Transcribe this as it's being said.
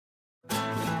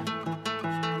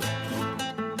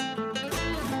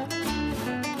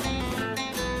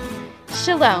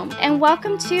Shalom, and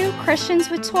welcome to Christians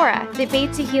with Torah, the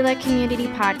Beit Tehillah Community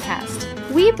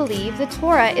Podcast. We believe the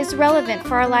Torah is relevant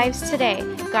for our lives today,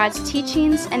 God's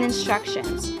teachings and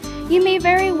instructions. You may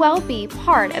very well be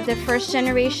part of the first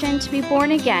generation to be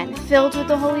born again, filled with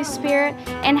the Holy Spirit,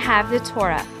 and have the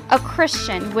Torah, a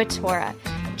Christian with Torah.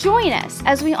 Join us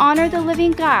as we honor the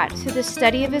living God through the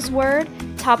study of His Word,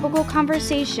 topical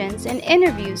conversations, and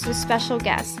interviews with special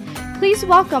guests. Please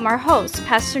welcome our hosts,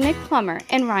 Pastor Nick Plummer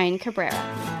and Ryan Cabrera.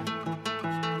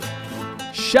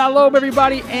 Shalom,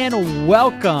 everybody, and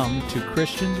welcome to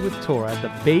Christians with Torah,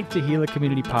 the Beit Tehillah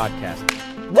Community Podcast.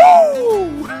 Woo!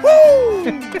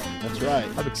 Woo! That's right.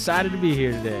 I'm excited to be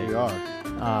here today. We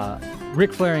are.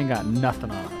 Ric Flair ain't got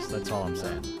nothing on us. That's all I'm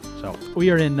saying. So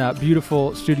we are in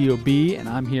beautiful Studio B, and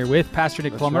I'm here with Pastor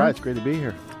Nick Plummer. That's right. It's great to be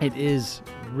here. It is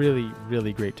really,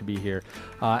 really great to be here.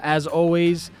 As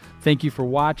always, thank you for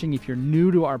watching. If you're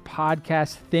new to our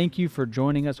podcast, thank you for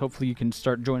joining us. Hopefully you can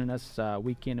start joining us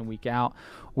week in and week out.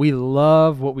 We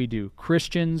love what we do.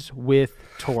 Christians with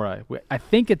Torah. I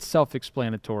think it's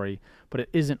self-explanatory, but it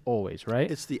isn't always, right?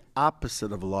 It's the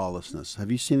opposite of lawlessness.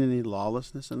 Have you seen any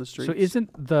lawlessness in the streets? So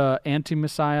isn't the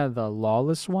anti-Messiah the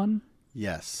lawless one?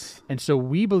 Yes. And so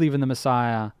we believe in the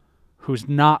Messiah who's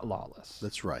not lawless.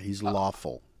 That's right. He's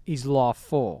lawful. He's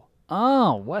lawful.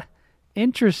 Oh, what?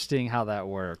 Interesting how that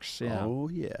works. Yeah. Oh,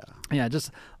 yeah. Yeah,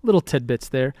 just little tidbits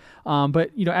there.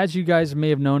 But, you know, as you guys may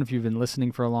have known if you've been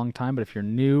listening for a long time, but if you're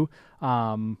new,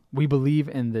 we believe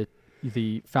in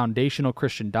the foundational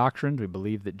Christian doctrines. We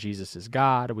believe that Jesus is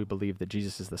God. We believe that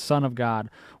Jesus is the Son of God.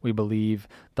 We believe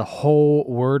the whole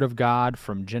Word of God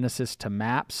from Genesis to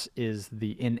Maps is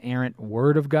the inerrant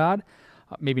Word of God.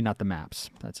 Maybe not the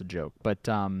Maps. That's a joke. But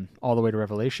all the way to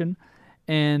Revelation.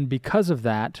 And because of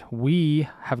that, we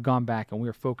have gone back and we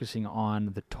are focusing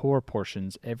on the Torah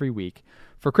portions every week.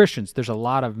 For Christians, there's a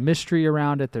lot of mystery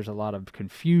around it. There's a lot of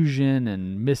confusion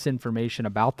and misinformation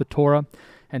about the Torah.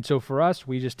 And so for us,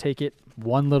 we just take it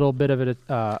one little bit at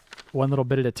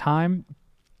a time,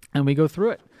 and we go through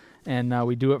it. And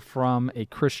we do it from a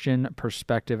Christian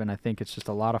perspective, and I think it's just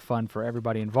a lot of fun for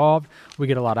everybody involved. We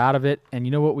get a lot out of it. And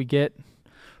you know what we get?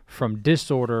 From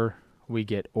disorder, we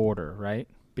get order, right?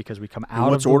 Because we come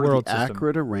out of the world system. The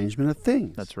accurate arrangement of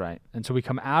things. That's right. And so we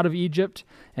come out of Egypt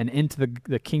and into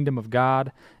the kingdom of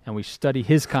God, and we study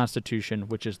His constitution,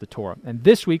 which is the Torah. And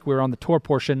this week we're on the Torah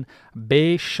portion,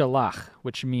 Be-Shalach,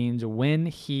 which means when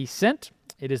He sent.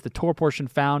 It is the Torah portion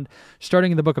found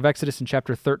starting in the book of Exodus in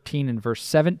chapter 13 and verse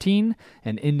 17,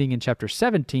 and ending in chapter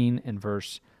 17 and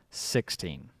verse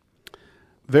 16.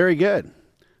 Very good.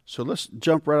 So let's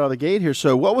jump right out of the gate here.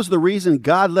 So what was the reason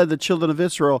God led the children of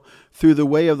Israel through the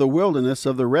way of the wilderness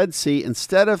of the Red Sea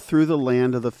instead of through the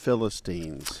land of the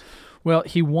Philistines? Well,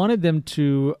 He wanted them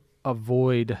to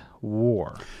avoid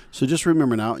war. So just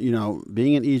remember now, you know,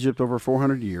 being in Egypt over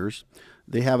 400 years,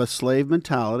 they have a slave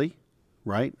mentality,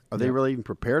 right? Are they really even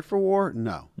prepared for war?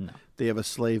 No. They have a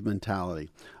slave mentality.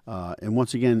 And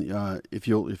once again, if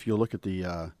you'll look at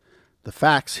the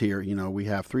facts here, you know, we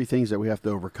have three things that we have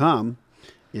to overcome.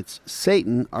 It's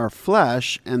Satan, our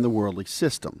flesh, and the worldly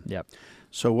system. Yep.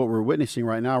 So what we're witnessing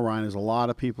right now, Ryan, is a lot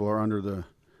of people are under the,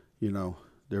 you know,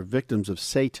 they're victims of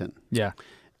Satan. Yeah.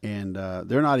 And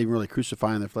they're not even really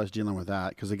crucifying their flesh, dealing with that,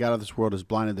 because the God of this world has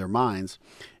blinded their minds.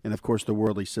 And, of course, the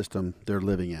worldly system they're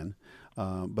living in.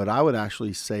 But I would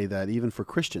actually say that even for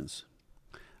Christians,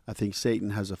 I think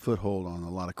Satan has a foothold on a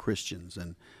lot of Christians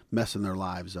and messing their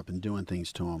lives up and doing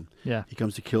things to them. Yeah. He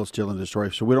comes to kill, steal, and destroy.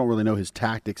 So we don't really know his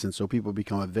tactics, and so people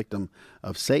become a victim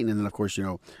of Satan. And then, of course, you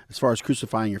know, as far as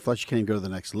crucifying your flesh, you can't even go to the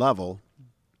next level,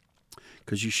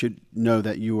 because you should know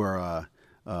that you are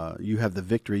you have the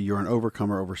victory. You're an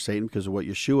overcomer over Satan because of what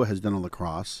Yeshua has done on the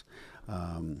cross.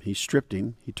 He stripped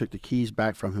him. He took the keys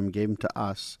back from him, gave them to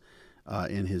us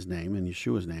in His name, in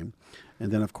Yeshua's name.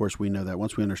 And then, of course, we know that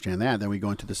once we understand that, then we go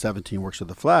into the 17 works of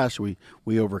the flesh. We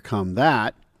overcome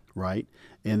that, right?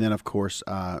 And then, of course,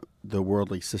 the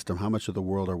worldly system. How much of the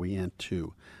world are we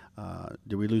into?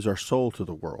 Do we lose our soul to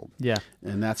the world? Yeah.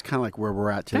 And that's kind of like where we're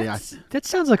at today. That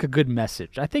sounds like a good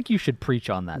message. I think you should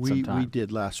preach on that sometime. We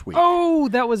did last week. Oh,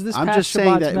 that was this I'm past just saying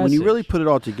Shabbat's that message. when you really put it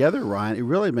all together, Ryan, it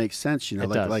really makes sense. You know,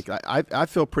 It does. like I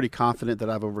feel pretty confident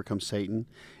that I've overcome Satan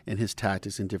and his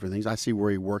tactics and different things. I see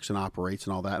where he works and operates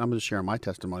and all that. And I'm going to share my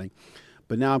testimony.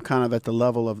 But now I'm kind of at the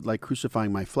level of like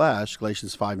crucifying my flesh,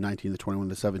 Galatians 5:19 to 21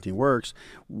 to 17 works.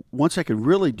 Once I can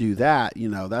really do that, you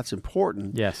know, that's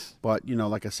important. Yes. But, you know,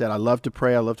 like I said, I love to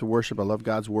pray. I love to worship. I love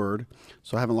God's word.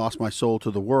 So I haven't lost my soul to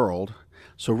the world.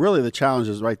 So really the challenge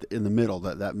is right in the middle,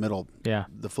 that middle,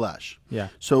 the flesh. Yeah.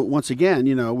 So once again,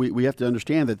 you know, we have to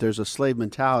understand that there's a slave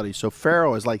mentality. So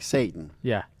Pharaoh is like Satan.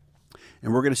 Yeah.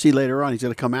 And we're going to see later on he's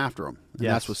going to come after them. And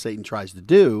Yes. that's what Satan tries to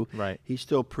do. Right. He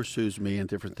still pursues me in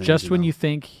different things. Just when know. you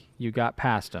think you got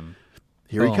past him.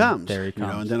 Here he Boom, comes. there he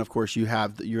comes. And then, of course, you're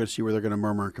going to see where they're going to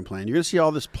murmur and complain. You're going to see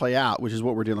all this play out, which is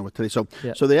what we're dealing with today. So,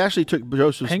 Yeah. so they actually took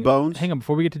Joseph's bones. Hang on,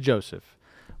 before we get to Joseph.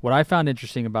 What I found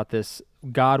interesting about this,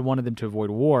 God wanted them to avoid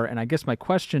war, and I guess my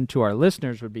question to our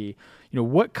listeners would be,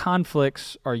 what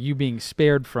conflicts are you being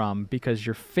spared from because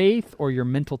your faith or your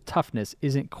mental toughness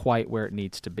isn't quite where it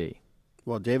needs to be?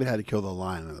 Well, David had to kill the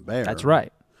lion and the bear. That's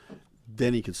right.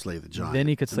 Then he could slay the giant. Then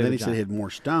he could slay and then the he said he giant. had more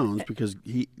stones because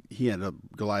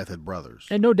Goliath had brothers.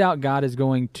 And no doubt God is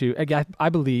going to, again, I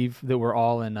believe that we're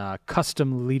all in a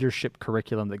custom leadership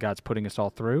curriculum that God's putting us all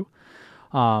through.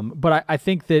 But I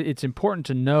think that it's important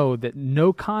to know that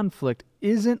no conflict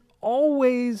isn't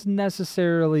always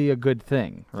necessarily a good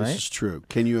thing, right? This is true.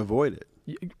 Can you avoid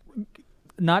it?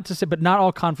 Not to say, but not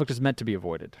all conflict is meant to be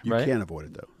avoided, You right? can't avoid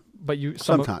it, though. But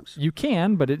Sometimes. you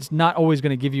can, but it's not always going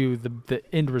to give you the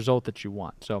end result that you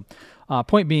want. So,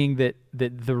 point being that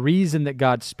the reason that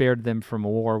God spared them from a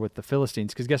war with the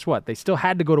Philistines, because guess what? They still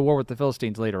had to go to war with the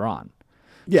Philistines later on.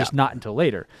 Yeah. Just not until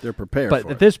later. They're prepared But for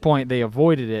at it. this point, they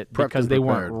avoided it Prepped because and they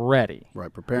prepared. weren't ready.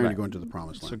 Right, preparing Right. to go into the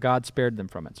promised land. So God spared them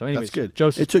from it. So anyways, That's good.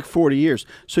 Joseph, It took 40 years.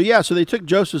 So they took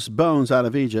Joseph's bones out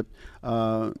of Egypt.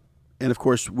 And, of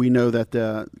course, we know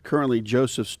that currently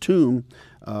Joseph's tomb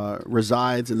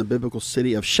resides in the biblical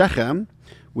city of Shechem,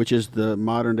 which is the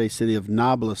modern-day city of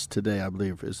Nablus today, I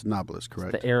believe. Is Nablus,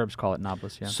 correct? the Arabs call it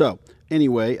Nablus, yeah. So,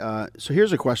 anyway, so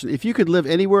here's a question. If you could live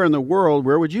anywhere in the world,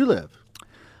 where would you live?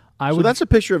 So that's a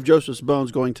picture of Joseph's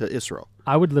bones going to Israel.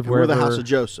 I would live And we're wherever. the house of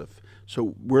Joseph.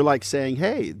 So we're like saying,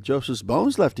 hey, Joseph's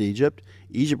bones left Egypt.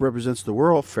 Egypt represents the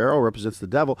world. Pharaoh represents the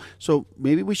devil. So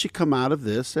maybe we should come out of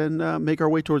this and make our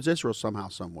way towards Israel somehow,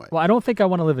 some way. Well, I don't think I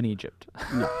want to live in Egypt.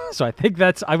 No. So I think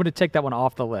I'm going to take that one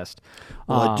off the list.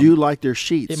 Well, I do like their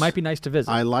sheets. It might be nice to visit.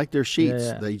 I like their sheets,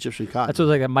 Yeah. the Egyptian cotton. That's what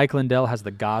like that Mike Lindell has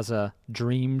the Gaza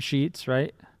Dream Sheets,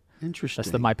 right? Interesting.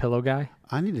 That's the My Pillow guy.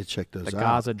 I need to check those The out.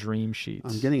 Gaza Dream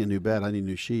Sheets. I'm getting a new bed. I need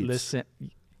new sheets. Listen,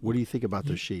 What do you think about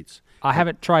those sheets? I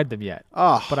haven't tried them yet,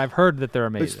 Oh, but I've heard that they're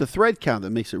amazing. it's the thread count that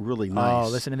makes it really nice. Oh,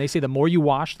 listen, and they say the more you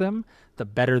wash them, the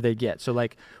better they get. So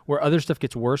like where other stuff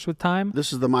gets worse with time,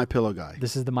 This is the My Pillow guy.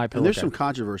 this is the My Pillow And there's guy. some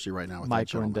controversy right now with that Mike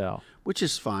gentleman, Lindell. which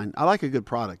is fine. I like a good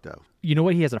product, though. You know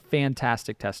what? He has a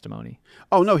fantastic testimony.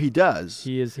 Oh no, he does.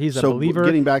 He's a So believer,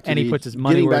 getting back to and he puts his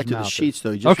money getting where back his to the mouth is. sheets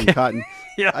though, Egyptian Okay. cotton.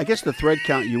 Yeah. I guess the thread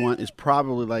count you want is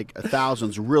probably like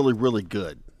 1,000's really, really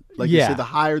good. Like you Yeah. say, the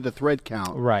higher the thread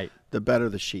count, Right. the better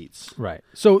the sheets. Right.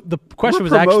 So the question We're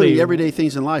was promoting actually everyday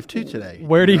things in life too today.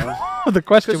 where do you? know? The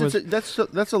question Because was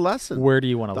that's a lesson. where do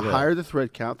you want to The live? higher the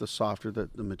thread count, the softer the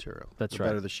material. That's the right.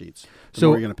 better the sheets. The So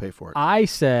more you're going to pay for it. I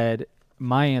said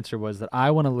my answer was that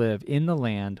I want to live in the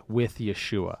land with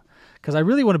Yeshua because I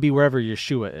really want to be wherever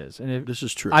Yeshua is, and if, This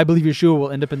is true. I believe Yeshua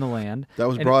will end up in the land. That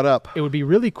was and brought up. It would be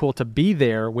really cool to be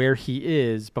there where he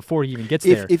is before he even gets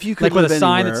If- there. if you could like with live a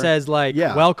sign that anywhere- says like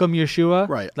Yeah. "Welcome Yeshua,"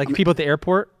 Right. Like I mean- people at the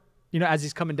airport, as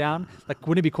he's coming down. Like,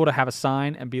 wouldn't it be cool to have a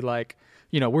sign and be like,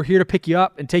 we're here to pick you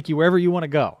up and take you wherever you want to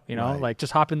go. Right. Like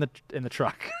just hop in the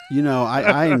truck.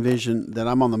 I envision that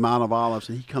I'm on the Mount of Olives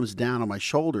and he comes down on my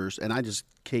shoulders and I just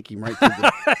kick him right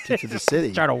to the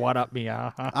city. Try to one up me.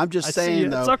 I'm just I see saying, you.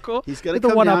 though, It's so cool. he's going With to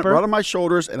the come down one-upper. right on my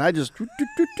shoulders, and I just,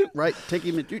 right, take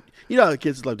him. You know how the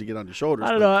kids love to get on your shoulders.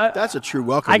 I don't but know. That's a true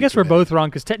welcome. I guess to we're him. both wrong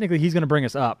because technically he's going to bring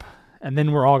us up, and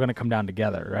then we're all going to come down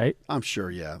together, right? I'm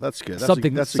sure, yeah. That's good. That's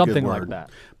Something- that's a something good like word.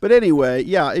 that. But anyway,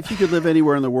 yeah, if you could live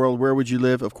anywhere in the world, where would you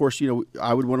live? Of course,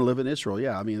 I would want to live in Israel.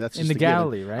 Yeah, I mean, that's In just the a given.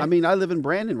 Galilee, right? I mean, I live in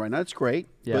Brandon right now. It's great.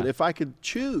 Yeah. But if I could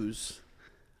choose,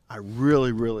 I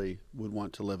really, really would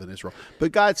want to live in Israel.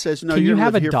 But God says, no, Can you you're gonna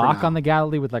have live a here for dock now. on the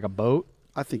Galilee with like a boat,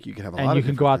 I think you can have a lot and of you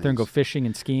can go different out there and go things. fishing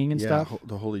and skiing and Yeah, stuff?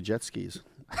 the holy jet skis.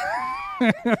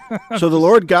 So the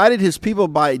Lord guided his people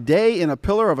by day in a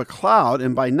pillar of a cloud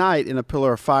and by night in a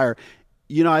pillar of fire.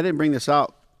 I didn't bring this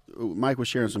out. Mike was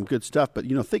sharing some good stuff, but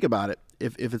think about it.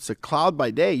 If it's a cloud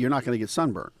by day, you're not going to get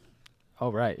sunburned.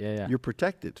 Oh, right, yeah. You're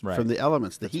protected Right. from the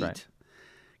elements, the That's heat. right.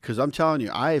 Because I'm telling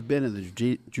you, I have been in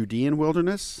the Judean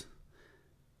wilderness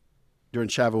during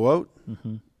Shavuot.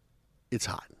 Mm-hmm. It's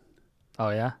hot. Oh,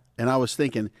 yeah? And I was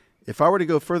thinking, if I were to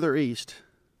go further east,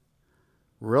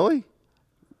 really?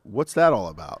 What's that all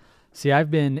about? See, I've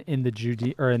been in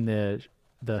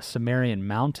the Sumerian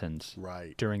mountains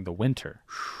Right. during the winter.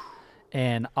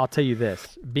 And I'll tell you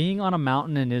this, being on a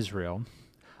mountain in Israel,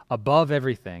 above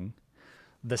everything,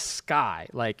 the sky,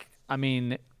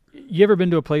 You ever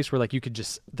been to a place where like you could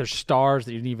there's stars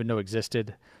that you didn't even know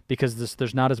existed because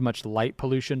there's not as much light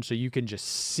pollution, so you can just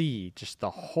see just the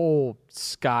whole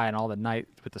sky and all the night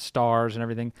with the stars and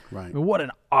everything. Right. I mean, what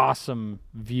an awesome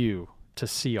view to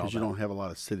see all that. Because you don't have a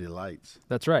lot of city lights.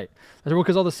 That's right.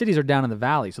 Because all the cities are down in the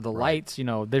valley, so the lights,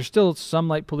 there's still some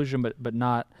light pollution, but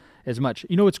not as much.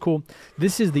 You know what's cool?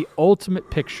 This is the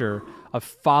ultimate picture of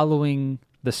following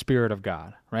the Spirit of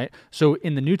God, right? So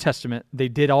in the New Testament, they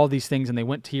did all these things, and they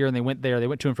went here and they went there, they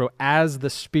went to and fro as the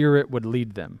Spirit would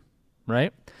lead them,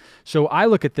 right? So I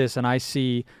look at this and I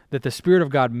see that the Spirit of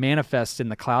God manifests in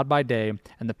the cloud by day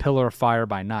and the pillar of fire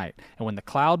by night. And when the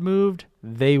cloud moved,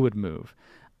 they would move.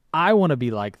 I want to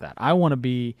be like that. I want to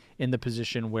be in the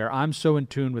position where I'm so in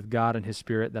tune with God and His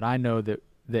Spirit that I know that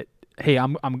hey,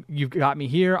 you've got me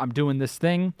here. I'm doing this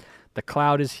thing. The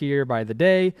cloud is here by the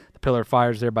day. The pillar of fire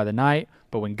is there by the night.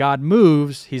 But when God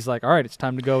moves, He's like, all right, it's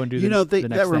time to go and do the next thing.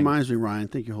 That reminds me, Ryan.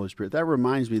 Thank you, Holy Spirit. That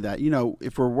reminds me that,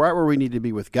 if we're right where we need to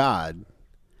be with God,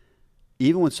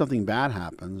 even when something bad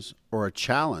happens or a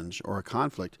challenge or a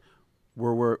conflict,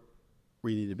 we're where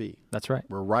we need to be. That's right.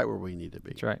 We're right where we need to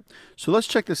be. That's right. So let's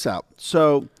check this out.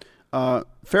 So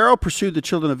Pharaoh pursued the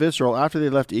children of Israel after they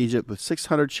left Egypt with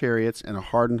 600 chariots and a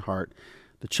hardened heart.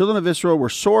 The children of Israel were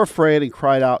sore afraid and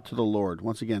cried out to the Lord.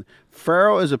 Once again,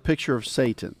 Pharaoh is a picture of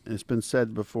Satan. And it's been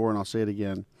said before, and I'll say it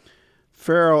again.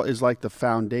 Pharaoh is like the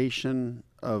foundation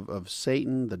of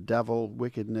Satan, the devil,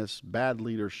 wickedness, bad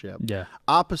leadership,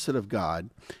 opposite of God.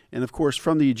 And of course,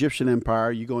 from the Egyptian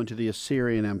Empire, you go into the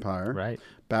Assyrian Empire, right?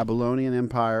 Babylonian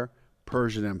Empire,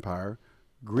 Persian Empire,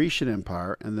 Grecian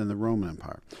Empire, and then the Roman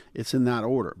Empire. It's in that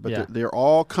order, but they're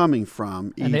all coming from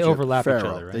Egypt. And they overlap Pharaoh. each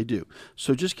other, right? They do.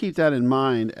 So just keep that in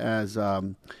mind as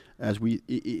we,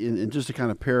 and just to kind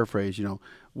of paraphrase,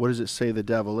 what does it say the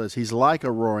devil is? He's like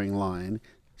a roaring lion,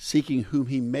 seeking whom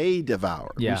he may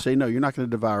devour. Yeah. You say, no, you're not going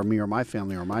to devour me or my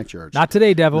family or my church. Not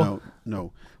today, devil.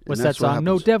 No. What's that song?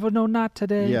 No, devil, no, not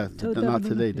today. Yeah, not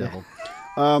today, devil.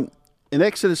 In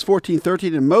Exodus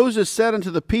 14:13, and Moses said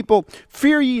unto the people,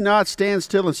 fear ye not, stand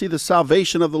still and see the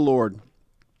salvation of the Lord,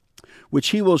 which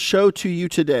he will show to you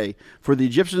today. For the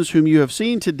Egyptians whom you have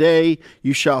seen today,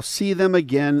 you shall see them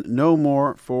again no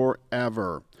more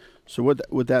forever. So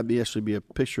would that actually be a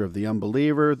picture of the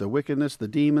unbeliever, the wickedness, the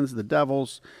demons, the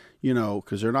devils,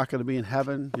 because they're not going to be in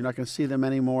heaven. You're not going to see them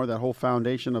anymore, that whole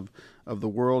foundation of the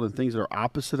world and things that are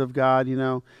opposite of God,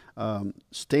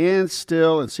 Stand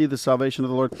still and see the salvation of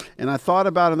the Lord. And I thought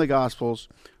about in the Gospels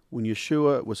when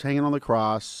Yeshua was hanging on the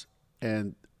cross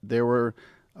and there were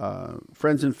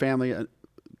friends and family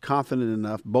confident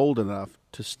enough, bold enough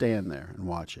to stand there and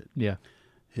watch it. Yeah.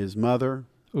 His mother,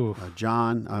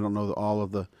 John, I don't know all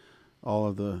of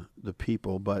the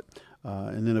people, but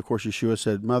and then of course Yeshua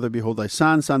said, Mother, behold thy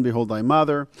son, son, behold thy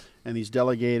mother, and he's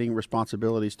delegating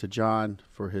responsibilities to John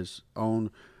for his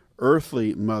own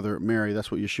earthly mother, Mary.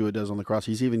 That's what Yeshua does on the cross.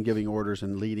 He's even giving orders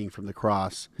and leading from the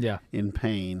cross in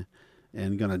pain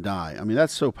and going to die. I mean,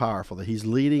 that's so powerful that he's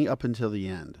leading up until the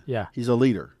end. Yeah. He's a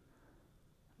leader.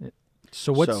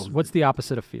 So what's the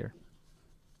opposite of fear?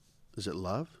 Is it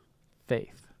love?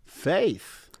 Faith.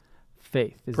 Faith.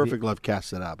 Is perfect love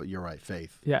casts it out, but you're right,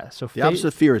 faith. Yeah, so the opposite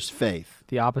of fear is faith.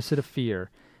 The opposite of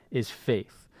fear is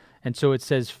faith. And so it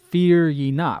says, fear ye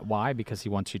not. Why? Because he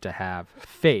wants you to have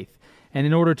faith. And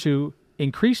in order to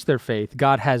increase their faith,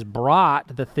 God has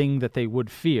brought the thing that they would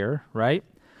fear, right?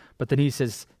 But then he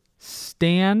says,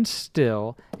 stand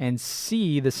still and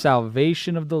see the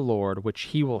salvation of the Lord, which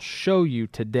he will show you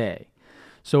today.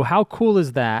 So how cool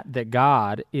is that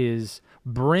God is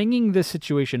bringing this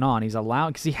situation on? He's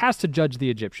allowing, because he has to judge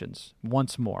the Egyptians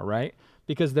once more, right?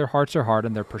 Because their hearts are hard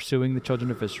and they're pursuing the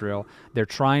children of Israel. They're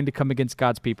trying to come against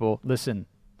God's people. Listen,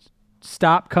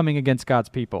 stop coming against God's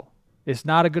people. It's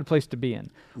not a good place to be in.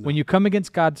 No. When you come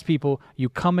against God's people, you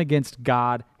come against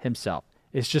God himself.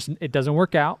 It doesn't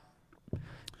work out.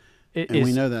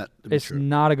 We know that to be it's true.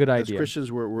 Not a good idea. As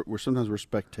Christians, we're sometimes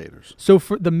spectators. So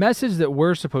for the message that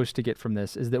we're supposed to get from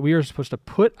this is that we are supposed to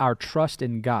put our trust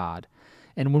in God.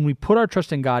 And when we put our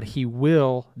trust in God, he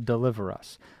will deliver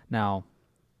us. Now,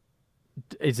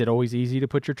 is it always easy to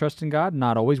put your trust in God?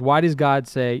 Not always. Why does God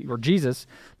say, or Jesus,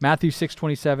 Matthew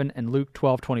 6:27 and Luke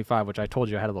 12:25, which I told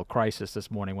you I had a little crisis this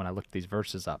morning when I looked these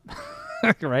verses up,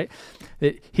 right?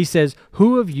 He says,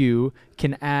 who of you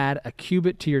can add a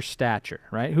cubit to your stature,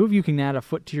 right? Who of you can add a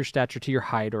foot to your stature, to your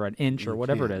height, or an inch, or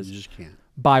whatever it is? You just can't.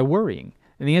 By worrying.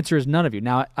 And the answer is none of you.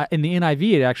 Now, in the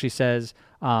NIV, it actually says,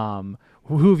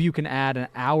 who of you can add an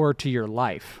hour to your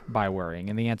life by worrying?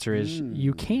 And the answer is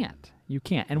you can't. You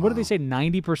can't. And what do they say?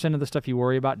 90% of the stuff you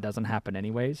worry about doesn't happen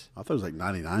anyways. I thought it was like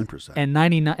 99%. And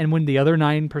 99, and when the other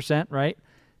 9%, right?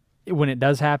 when it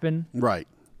does happen, Right.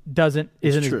 isn't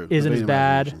true. as Evading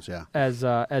bad imaginations,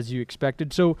 yeah. as you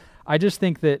expected. So I just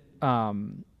think that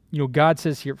God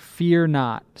says here, fear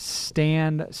not,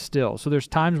 stand still. So there's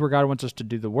times where God wants us to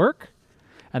do the work,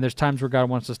 and there's times where God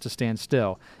wants us to stand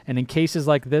still. And in cases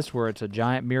like this, where it's a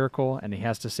giant miracle and he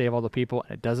has to save all the people,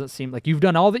 and it doesn't seem like you've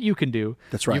done all that you can do.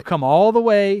 That's right. You've come all the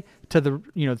way to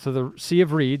the Sea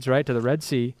of Reeds, right, to the Red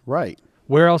Sea. Right.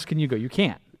 Where else can you go? You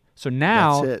can't. So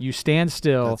now That's it. you stand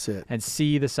still That's it. and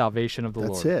see the salvation of the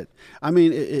Lord. That's it. I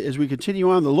mean, as we continue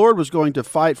on, the Lord was going to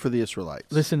fight for the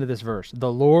Israelites. Listen to this verse.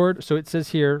 The Lord, so it says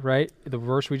here, right, the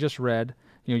verse we just read,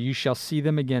 you shall see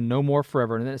them again no more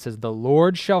forever. And then it says, the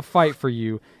Lord shall fight for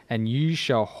you, and you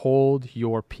shall hold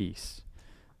your peace.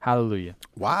 Hallelujah.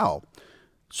 Wow.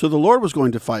 So the Lord was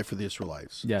going to fight for the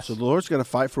Israelites. Yes. So the Lord's going to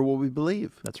fight for what we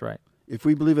believe. That's right. If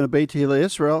we believe in a Beit Tehillah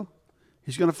Israel,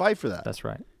 he's going to fight for that. That's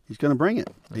right. He's going to bring it.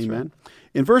 That's Amen. Right.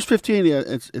 In verse 15,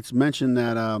 it's mentioned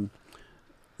that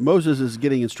Moses is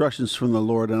getting instructions from the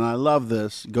Lord, and I love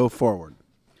this. Go forward.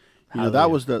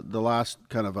 That was the last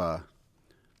kind of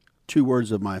 2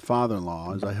 words of my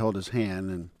father-in-law as I held his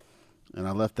hand, and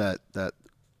I left that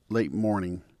late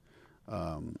morning,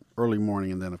 early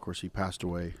morning, and then, of course, he passed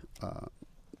away.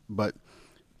 But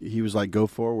he was like, go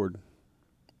forward.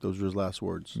 Those were his last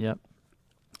words. Yep.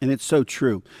 And it's so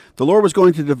true. The Lord was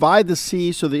going to divide the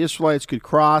sea so the Israelites could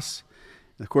cross.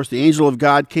 And of course, the angel of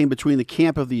God came between the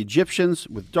camp of the Egyptians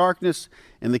with darkness,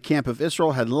 and the camp of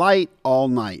Israel had light all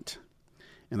night.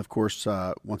 And of course,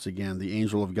 once again, the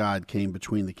angel of God came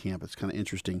between the camp. It's kind of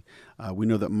interesting. We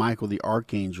know that Michael the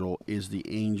archangel is the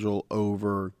angel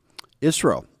over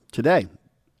Israel today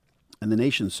and the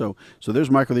nations. So there's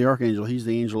Michael the archangel. He's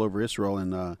the angel over Israel,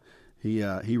 and he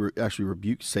actually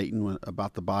rebuked Satan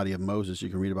about the body of Moses. You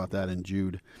can read about that in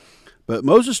Jude. But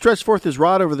Moses stretched forth his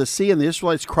rod over the sea, and the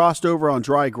Israelites crossed over on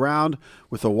dry ground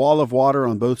with a wall of water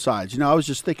on both sides. I was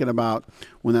just thinking about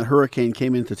when that hurricane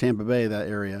came into Tampa Bay, that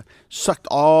area, sucked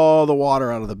all the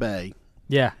water out of the bay.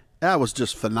 Yeah. That was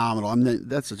just phenomenal. I mean,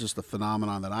 that's just a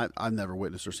phenomenon that I've never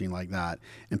witnessed or seen like that.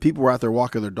 And people were out there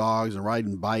walking their dogs and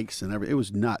riding bikes and everything. It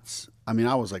was nuts. I mean,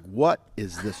 I was like, what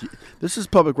is this? This is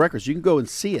public records. You can go and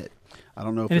see it. I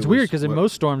don't know if it's weird because in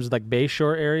most storms, like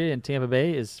Bayshore area in Tampa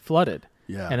Bay is flooded.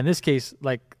 Yeah. And in this case,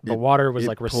 like the water was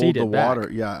like receded pulled the back.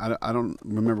 water. Yeah, I don't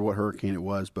remember what hurricane it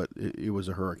was, but it was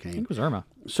a hurricane. I think it was Irma.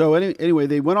 So anyway,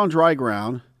 they went on dry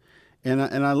ground, and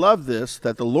I love this,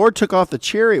 that the Lord took off the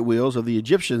chariot wheels of the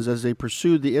Egyptians as they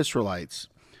pursued the Israelites.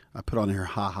 I put on here,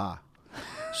 ha.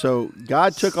 So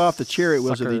God took off the chariot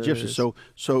wheels of the Egyptians.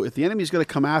 So if the enemy's going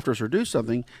to come after us or do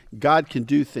something, God can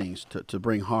do things to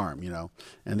bring harm,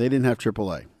 And they didn't have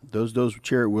AAA. Those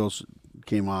chariot wheels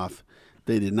came off.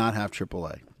 They did not have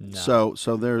AAA. No.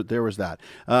 So there was that.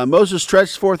 Moses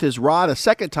stretched forth his rod a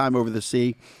second time over the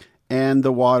sea, and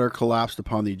the water collapsed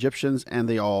upon the Egyptians, and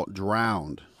they all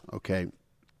drowned. Okay.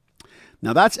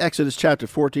 Now that's Exodus chapter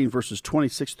 14, verses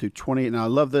 26 through 28. Now I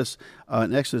love this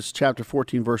in Exodus chapter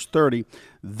 14, verse 30.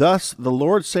 Thus the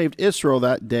Lord saved Israel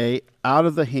that day out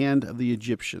of the hand of the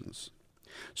Egyptians.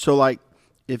 So like,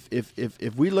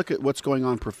 if we look at what's going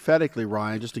on prophetically,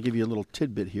 Ryan, just to give you a little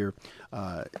tidbit here,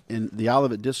 in the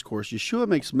Olivet Discourse, Yeshua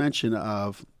makes mention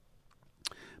of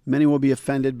many will be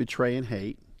offended, betray, and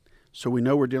hate. So we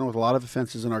know we're dealing with a lot of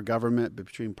offenses in our government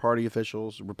between party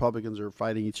officials. Republicans are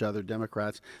fighting each other,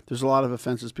 Democrats. There's a lot of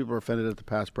offenses. People are offended at the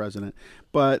past president.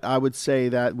 But I would say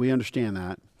that we understand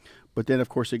that. But then, of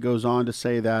course, it goes on to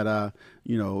say that,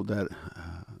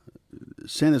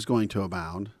 sin is going to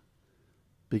abound,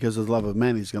 because the love of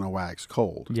many is going to wax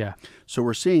cold. Yeah. So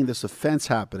we're seeing this offense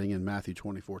happening in Matthew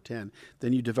 24:10.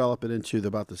 Then you develop it into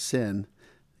about the sin,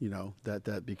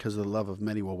 that because of the love of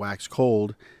many will wax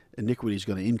cold, iniquity is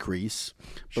going to increase.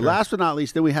 Sure. But last but not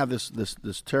least, then we have this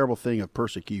terrible thing of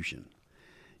persecution.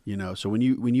 So when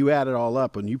you add it all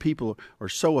up, when you people are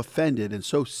so offended and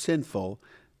so sinful,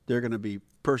 they're going to be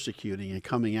persecuting and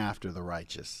coming after the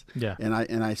righteous. Yeah.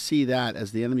 And I see that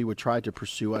as the enemy would try to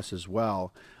pursue us as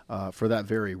well, for that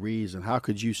very reason. How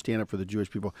could you stand up for the Jewish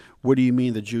people? What do you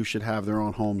mean the Jews should have their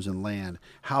own homes and land?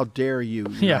 How dare you?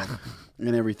 Yeah.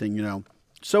 And everything,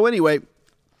 So anyway,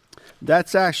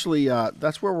 that's actually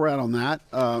that's where we're at on that.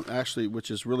 Actually,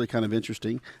 which is really kind of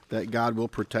interesting, that God will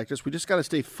protect us. We just got to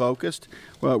stay focused.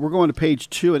 Well, we're going to page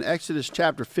 2 in Exodus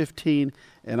chapter 15,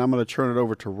 and I'm going to turn it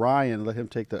over to Ryan and let him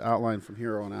take the outline from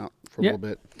here on out for a little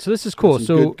bit. So this is cool.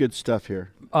 So good stuff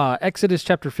here. Exodus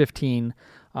chapter 15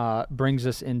 brings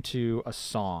us into a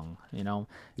song,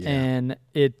 and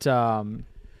it.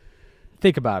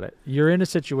 Think about it. You're in a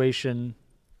situation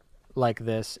like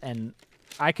this, and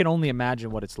I can only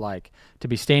imagine what it's like to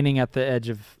be standing at the edge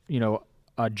of,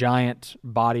 a giant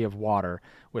body of water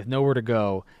with nowhere to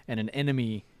go and an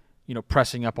enemy,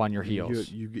 pressing up on your heels.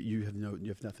 You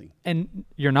have nothing. And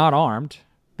you're not armed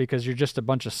because you're just a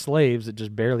bunch of slaves that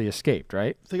just barely escaped,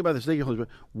 right? Think about this.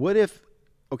 What if,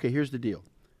 okay, here's the deal.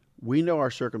 We know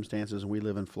our circumstances and we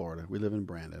live in Florida. We live in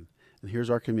Brandon. And here's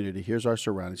our community. Here's our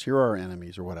surroundings. Here are our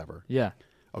enemies or whatever. Yeah.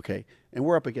 Okay. And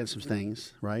we're up against some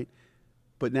things, right?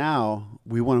 But now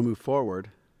we want to move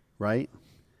forward, right?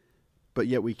 But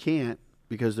yet we can't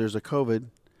because there's a COVID.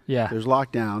 Yeah. There's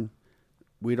lockdown.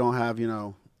 We don't have,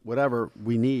 whatever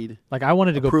we need. Like I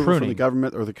wanted to go approval pruning. from the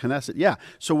government or the Knesset. Yeah.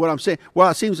 So what I'm saying,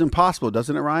 it seems impossible,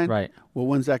 doesn't it, Ryan? Right. Well,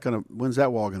 when's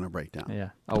that wall gonna break down? Yeah.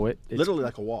 Oh, it's literally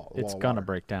like a wall. It's gonna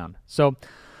break down. So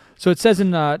it says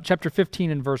in chapter 15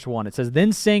 and verse 1, it says,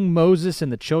 "Then sang Moses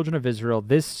and the children of Israel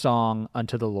this song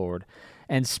unto the Lord,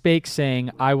 and spake, saying,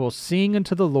 I will sing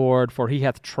unto the Lord, for he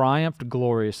hath triumphed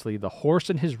gloriously. The horse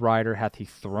and his rider hath he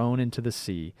thrown into the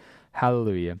sea.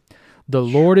 Hallelujah. The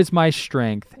Lord is my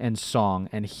strength and song,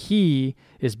 and he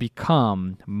is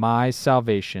become my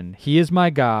salvation. He is my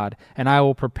God, and I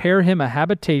will prepare him a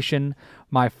habitation,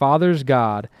 my father's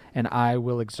God, and I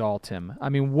will exalt him." I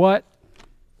mean, what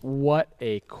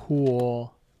a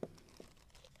cool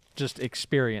just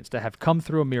experience to have come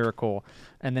through a miracle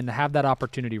and then to have that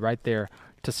opportunity right there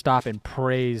to stop and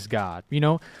praise God.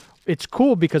 It's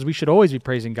cool because we should always be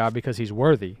praising God because he's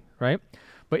worthy, right?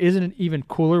 But isn't it even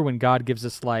cooler when God gives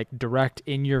us like direct,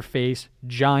 in-your-face,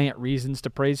 giant reasons to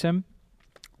praise him?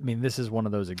 I mean, this is one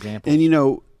of those examples.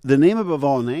 And the name above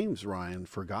all names, Ryan,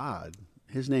 for God,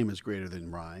 his name is greater than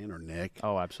Ryan or Nick.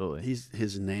 Oh, absolutely. He's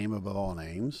his name above all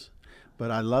names. But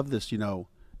I love this,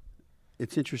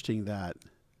 it's interesting that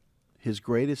his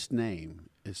greatest name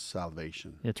is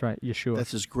salvation. That's right, Yeshua.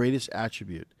 That's his greatest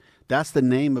attribute. That's the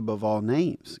name above all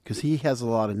names because he has a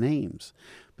lot of names.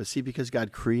 But see, because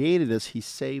God created us, he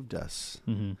saved us.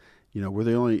 Mm-hmm. We're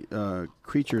the only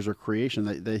creatures or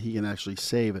creation that he can actually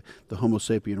save. The Homo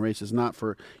sapien race is not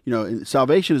for,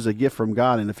 salvation is a gift from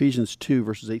God. In Ephesians 2,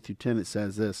 verses 8 through 10, it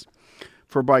says this,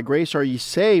 "For by grace are ye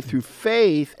saved through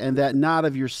faith, and that not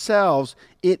of yourselves.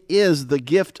 It is the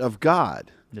gift of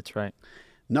God. That's right.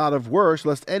 Not of works,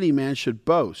 lest any man should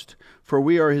boast. For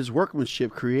we are his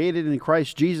workmanship, created in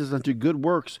Christ Jesus unto good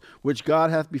works, which God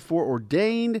hath before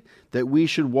ordained that we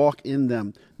should walk in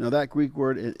them." Now that Greek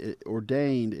word,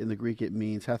 ordained, in the Greek it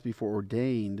means, hath before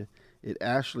ordained, it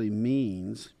actually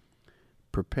means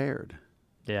prepared.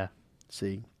 Yeah.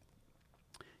 See?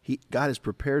 God has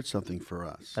prepared something for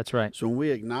us. That's right. So when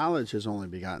we acknowledge his only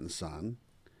begotten Son,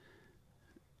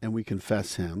 and we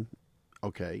confess him,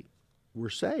 okay, we're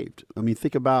saved. I mean,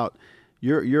 think about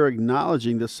you're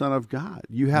acknowledging the Son of God.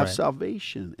 You have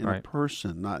salvation in a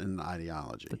person, not in an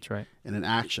ideology. That's right. In an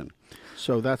action.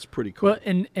 So that's pretty cool. Well,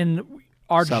 and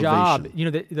our job,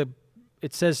 Salvation.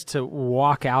 it says to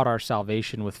walk out our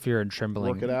salvation with fear and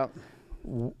trembling. Work it out.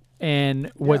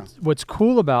 And what's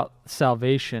cool about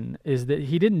salvation is that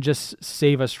he didn't just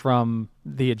save us from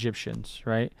the Egyptians,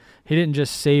 right? He didn't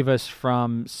just save us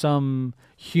from some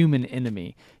human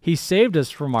enemy. He saved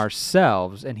us from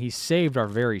ourselves, and he saved our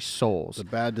very souls. The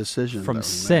bad decision from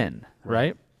sin,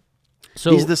 right?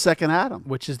 So he's the second Adam,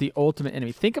 which is the ultimate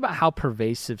enemy. Think about how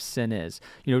pervasive sin is.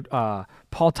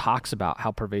 Paul talks about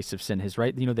how pervasive sin is,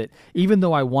 right? That even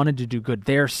though I wanted to do good,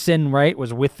 their sin, right,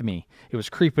 was with me. It was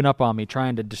creeping up on me,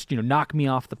 trying to just, knock me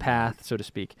off the path, so to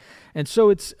speak. And so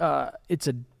it's a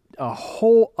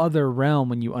whole other realm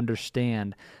when you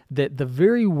understand that the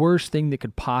very worst thing that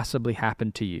could possibly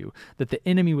happen to you, that the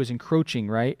enemy was encroaching,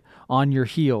 right, on your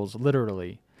heels,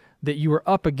 literally, that you were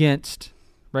up against,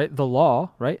 right, the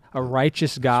law, right, a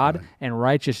righteous God and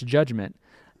righteous judgment,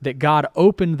 that God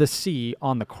opened the sea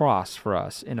on the cross for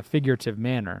us in a figurative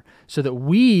manner so that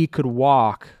we could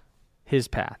walk his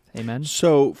path. Amen?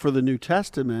 So for the New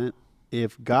Testament,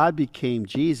 if God became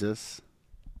Jesus,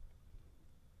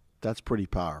 that's pretty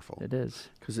powerful. It is.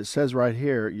 Because it says right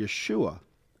here, Yeshua.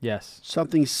 Yes.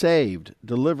 Something saved,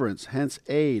 deliverance, hence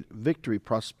aid, victory,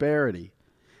 prosperity,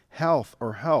 health,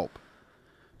 or help.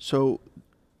 So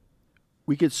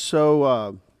we get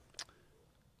so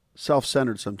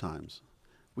self-centered sometimes.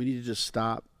 We need to just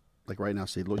stop, like right now,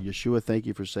 say, Lord Yeshua, thank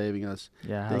you for saving us.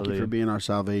 Yeah, thank you for being our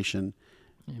salvation.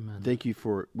 Amen. Thank you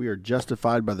we are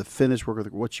justified by the finished work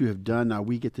of what you have done. Now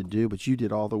we get to do, but you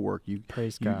did all the work.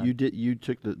 Praise God. You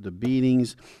took the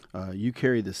beatings, you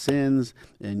carried the sins,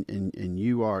 and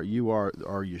you are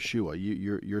our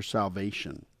Yeshua. Your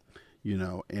salvation,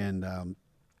 and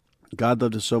God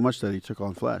loved us so much that he took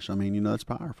on flesh. I mean, that's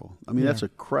powerful. I mean, that's a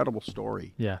credible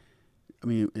story. Yeah. I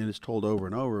mean, and it's told over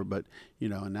and over, but, you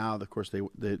know, and now, of course, they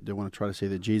want to try to say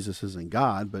that Jesus isn't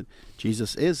God, but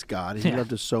Jesus is God. He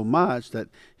loved us so much that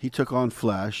he took on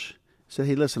flesh, said,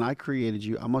 hey, listen, I created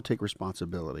you. I'm going to take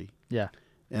responsibility. Yeah.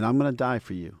 And I'm going to die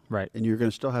for you. Right. And you're going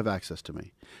to still have access to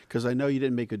me. Because I know you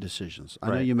didn't make good decisions. I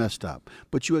know Right. you messed up.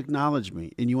 But you acknowledge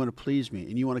me, and you want to please me,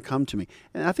 and you want to come to me.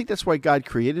 And I think that's why God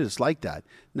created us like that.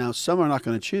 Now, some are not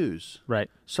going to choose. Right.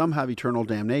 Some have eternal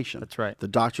damnation. That's right. The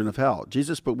doctrine of hell.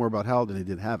 Jesus spoke more about hell than he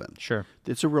did heaven. Sure.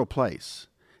 It's a real place.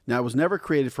 Now, it was never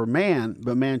created for man,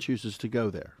 but man chooses to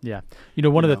go there. Yeah. You know,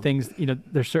 one of the things, you know,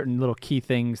 there's certain little key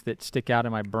things that stick out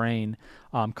in my brain.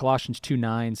 Colossians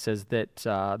 2:9 says that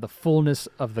the fullness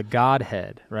of the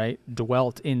Godhead, right,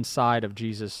 dwelt inside of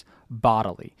Jesus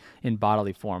bodily, in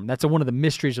bodily form. That's one of the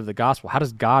mysteries of the gospel. How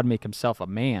does God make himself a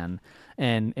man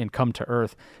and come to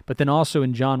earth? But then also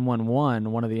in John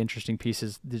 1:1, one of the interesting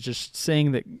pieces is just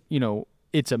saying that, you know,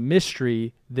 it's a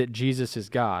mystery that Jesus is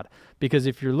God. Because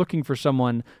if you're looking for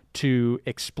someone to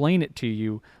explain it to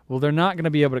you, well, they're not going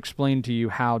to be able to explain to you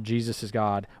how Jesus is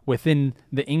God within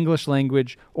the English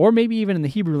language or maybe even in the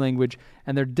Hebrew language,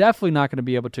 and they're definitely not going to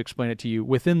be able to explain it to you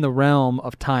within the realm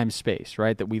of time-space,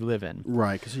 right, that we live in.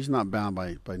 Right, because he's not bound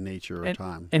by nature or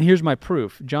time. And here's my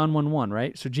proof, John 1:1,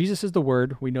 right? So Jesus is the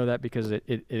Word. We know that because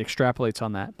it extrapolates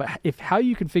on that. But how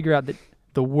you can figure out that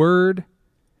the Word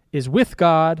is with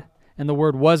God and the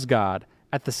Word was God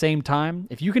at the same time,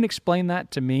 if you can explain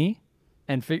that to me,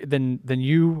 and then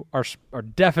you are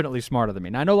definitely smarter than me.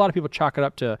 Now, I know a lot of people chalk it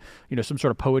up to, you know, some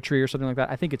sort of poetry or something like that.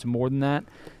 I think it's more than that,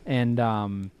 and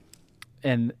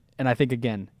I think,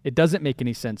 again, it doesn't make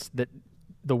any sense that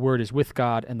the Word is with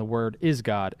God and the Word is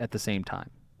God at the same time.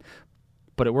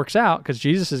 But it works out because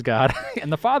Jesus is God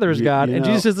and the Father is God and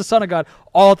Jesus is the Son of God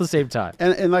all at the same time.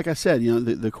 And like I said, you know,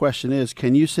 the question is,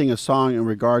 can you sing a song in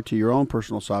regard to your own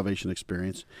personal salvation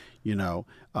experience, you know,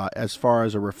 as far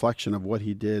as a reflection of what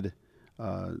he did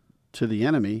to the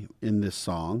enemy in this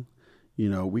song? You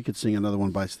know, we could sing Another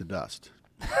One Bites the Dust,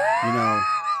 you know,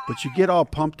 but you get all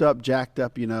pumped up, jacked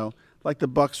up, you know, like the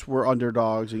Bucks were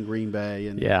underdogs in Green Bay,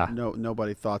 and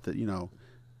nobody thought that, you know,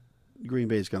 Green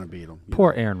Bay is going to beat them.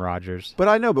 Poor Aaron Rodgers. But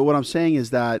I know, but what I'm saying is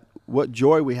that what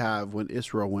joy we have when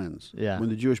Israel wins, when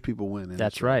the Jewish people win.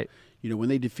 That's Israel. right. You know, when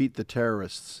they defeat the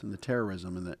terrorists and the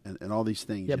terrorism and all these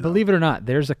things. Yeah, believe it or not,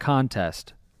 there's a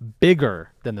contest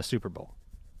bigger than the Super Bowl.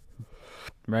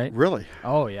 Right? Really?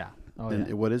 Oh, yeah.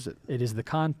 And what is it? It is the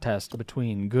contest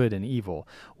between good and evil,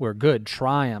 where good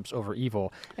triumphs over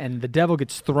evil, and the devil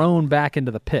gets thrown back into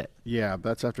the pit. Yeah,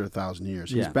 that's after 1,000 years.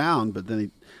 He's bound, but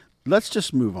then let's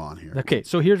just move on here. Okay,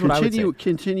 so here's what I would say.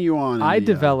 Continue on. I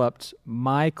developed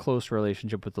my close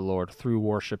relationship with the Lord through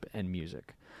worship and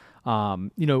music. You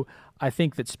know, I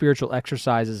think that spiritual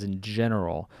exercises in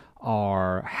general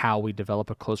are how we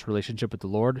develop a close relationship with the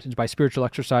Lord. And by spiritual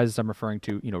exercises, I'm referring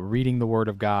to, you know, reading the Word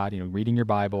of God, you know, reading your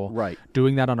Bible, right?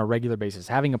 Doing that on a regular basis,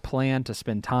 having a plan to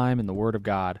spend time in the Word of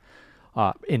God,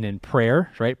 and in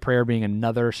prayer, right? Prayer being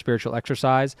another spiritual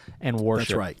exercise, and worship.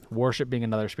 That's right. Worship being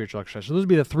another spiritual exercise. So those would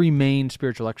be the three main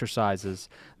spiritual exercises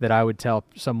that I would tell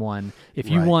someone. If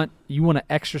you want to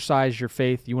exercise your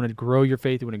faith, you want to grow your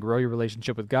faith, you want to grow your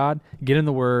relationship with God, get in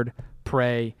the Word,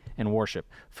 pray, and worship.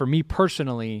 For me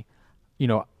personally, you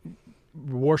know,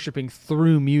 worshiping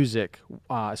through music,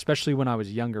 especially when I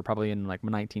was younger, probably in like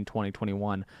 19, 20,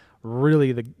 21,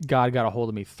 really God got a hold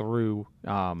of me through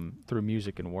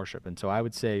music and worship. And so I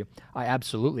would say I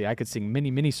could sing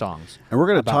many songs. And we're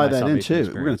going to tie that in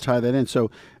too. We're going to tie that in. So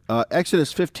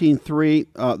Exodus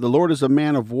 15:3, the Lord is a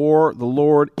man of war. The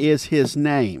Lord is his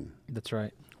name. That's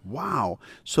right. Wow.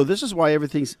 So this is why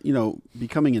everything's, you know,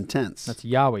 becoming intense. That's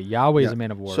Yahweh. Yahweh is a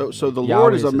man of war. So the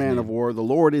Lord is a man of war. The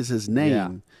Lord is his name. Yeah.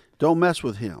 Don't mess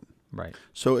with him. Right.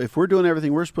 So if we're doing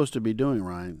everything we're supposed to be doing,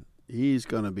 Ryan, he's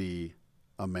going to be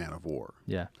a man of war.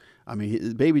 Yeah. I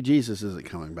mean, baby Jesus isn't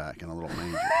coming back in a little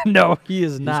manger. No, he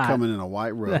is not. He's coming in a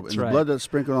white robe. That's and the blood that's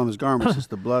sprinkled on his garments is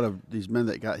the blood of these men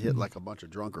that got hit like a bunch of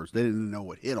drunkards. They didn't even know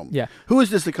what hit them. Yeah. Who is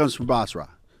this that comes from Basra?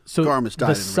 So garments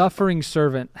dyed the suffering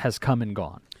servant has come and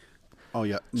gone. Oh,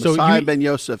 yeah. Messiah ben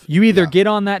Yosef. You either get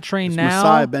on that train now,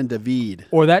 Messiah ben David,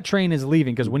 or that train is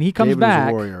leaving, because when he comes David back,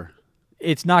 was a warrior.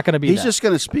 It's not going to be He's just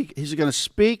going to speak. He's going to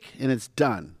speak, and it's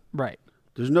done. Right.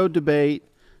 There's no debate,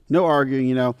 no arguing,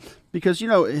 you know, because, you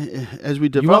know, as we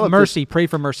develop... You want mercy, pray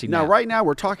for mercy now. Now, right now,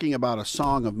 we're talking about a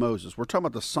song of Moses. We're talking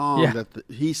about the song that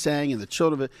he sang and the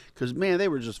children of it, because, man, they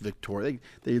were just victorious.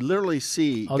 They literally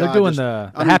see God. They're doing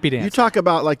the happy dance. You talk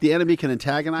about, like, the enemy can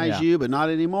antagonize you, but not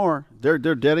anymore. They're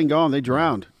dead and gone. They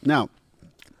drowned. Now,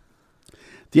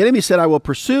 the enemy said, I will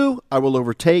pursue, I will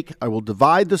overtake, I will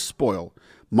divide the spoil.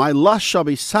 My lust shall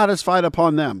be satisfied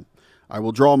upon them. I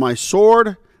will draw my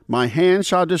sword, my hand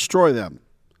shall destroy them.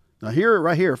 Now here,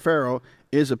 right here, Pharaoh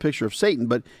is a picture of Satan,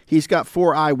 but he's got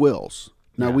 4 I wills.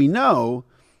 Now we know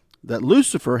that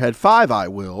Lucifer had 5 I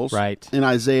wills. Right. In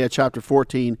Isaiah chapter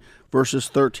 14, verses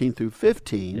 13 through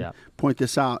 15. Yeah. Point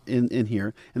this out in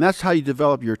here. And that's how you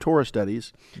develop your Torah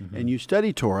studies. And you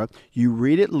study Torah, you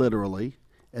read it literally,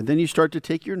 and then you start to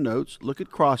take your notes, look at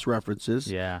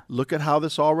cross-references, look at how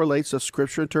this all relates to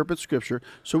Scripture, interpret Scripture.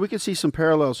 So we can see some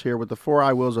parallels here with the 4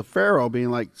 I wills of Pharaoh being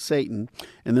like Satan,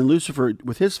 and then Lucifer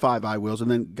with his 5 I wills, and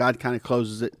then God kind of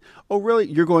closes it. Oh, really?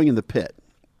 You're going in the pit.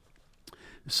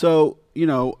 So,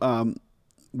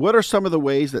 what are some of the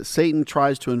ways that Satan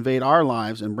tries to invade our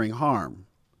lives and bring harm?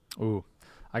 Ooh,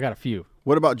 I got a few.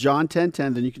 What about John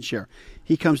 10:10? Then you can share.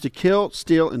 He comes to kill,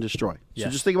 steal, and destroy. Yes.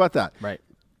 So just think about that. Right.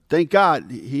 Thank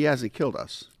God he hasn't killed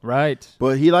us. Right.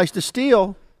 But he likes to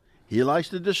steal. He likes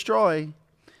to destroy.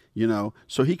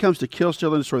 So he comes to kill,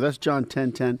 steal, and destroy. That's John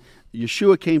 10:10.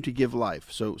 Yeshua came to give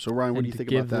life. So Ryan, what do you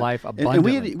think about that? Give life And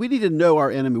abundantly. we need to know our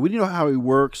enemy. We need to know how he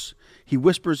works. He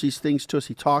whispers these things to us.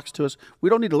 He talks to us. We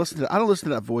don't need to listen to that. I don't listen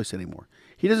to that voice anymore.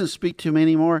 He doesn't speak to me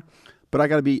anymore, but I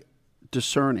got to be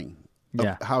discerning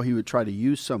of how he would try to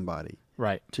use somebody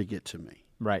to get to me.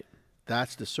 Right.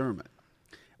 That's discernment.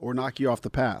 Or knock you off the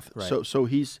path. Right. So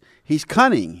he's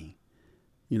cunning.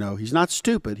 He's not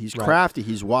stupid. He's crafty.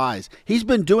 He's wise. He's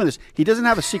been doing this. He doesn't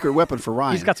have a secret weapon for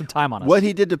Ryan. He's got some time on us. What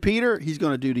he did to Peter, he's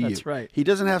going to do to you. That's right. He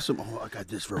doesn't have I got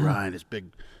this for Ryan, this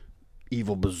big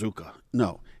evil bazooka.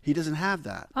 No, he doesn't have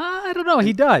that. I don't know.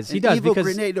 He does. He does. Evil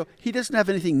because grenade. No, he doesn't have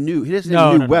anything new. He doesn't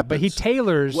have new weapons. But he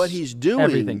tailors what he's doing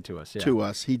everything to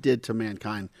us. He did to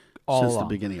mankind All since along.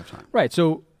 the beginning of time. Right.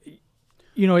 So,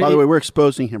 By the way, we're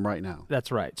exposing him right now.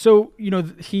 That's right. So,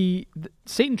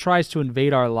 Satan tries to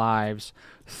invade our lives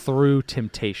through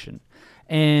temptation.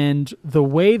 And the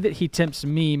way that he tempts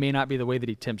me may not be the way that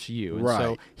he tempts you. And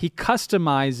so he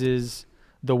customizes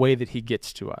the way that he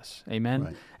gets to us. Amen?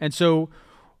 Right. And so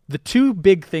the 2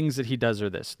 big things that he does are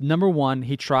this. Number 1,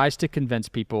 he tries to convince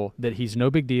people that he's no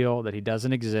big deal, that he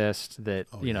doesn't exist, that,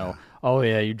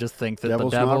 you just think that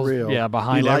Devil's the devil's not real.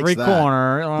 behind He likes every that.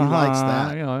 corner. He likes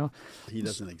that. He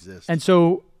doesn't exist. And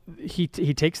so he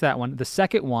takes that one. The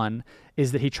second one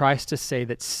is that he tries to say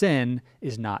that sin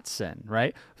is not sin,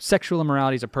 right? Sexual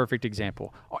immorality is a perfect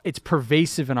example. It's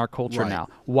pervasive in our culture now.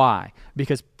 Why?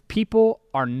 Because people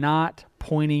are not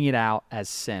pointing it out as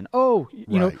sin. Oh,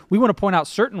 we want to point out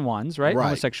certain ones, right?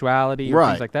 Homosexuality or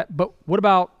things like that. But what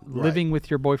about living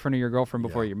with your boyfriend or your girlfriend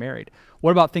before you're married?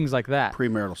 What about things like that?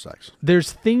 Premarital sex.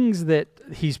 There's things that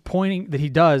he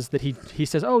does that he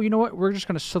says, oh, you know what? We're just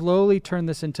going to slowly turn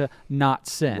this into not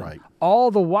sin. Right. All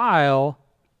the while,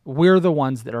 we're the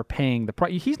ones that are paying the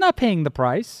price. He's not paying the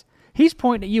price. He's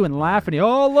pointing at you and laughing.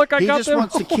 Oh, look, He just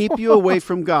wants to keep you away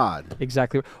from God.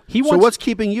 Exactly. So what's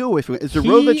keeping you away from it? Is the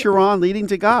road that you're on leading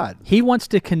to God? He wants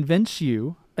to convince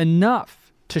you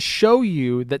enough to show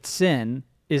you that sin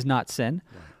is not sin.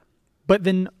 Right. But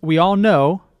then we all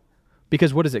know,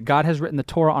 because what is it? God has written the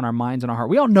Torah on our minds and our heart.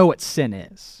 We all know what sin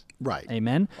is. Right.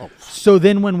 Amen? Oh. So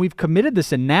then when we've committed the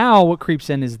sin, now what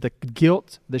creeps in is the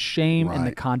guilt, the shame, and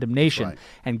the condemnation. Right.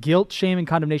 And guilt, shame, and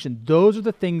condemnation, those are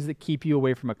the things that keep you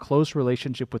away from a close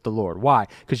relationship with the Lord. Why?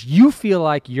 Because you feel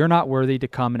like you're not worthy to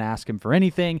come and ask him for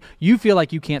anything. You feel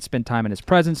like you can't spend time in his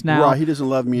presence now. Right, he doesn't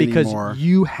love me anymore. Because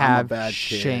you have I'm a bad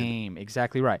shame. Kid.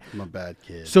 Exactly right. I'm a bad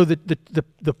kid. So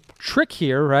the trick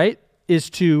here, right, is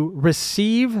to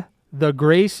receive the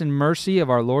grace and mercy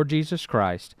of our Lord Jesus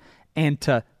Christ and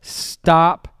to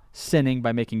stop sinning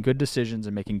by making good decisions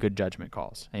and making good judgment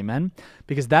calls. Amen?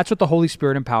 Because that's what the Holy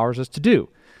Spirit empowers us to do.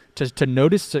 To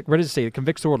notice, what does it say? It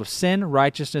convicts the world of sin,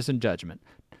 righteousness, and judgment.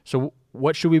 So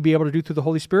what should we be able to do through the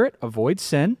Holy Spirit? Avoid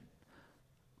sin,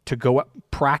 to go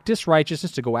practice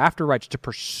righteousness, to go after righteousness, to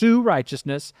pursue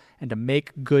righteousness, and to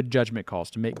make good judgment calls,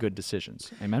 to make good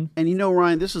decisions. Amen? And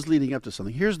Ryan, this is leading up to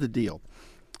something. Here's the deal.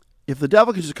 If the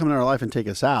devil can just come into our life and take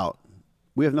us out,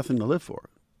 we have nothing to live for.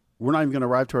 We're not even going to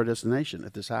arrive to our destination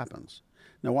if this happens.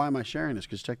 Now, why am I sharing this?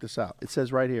 Because check this out. It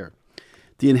says right here,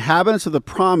 the inhabitants of the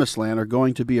promised land are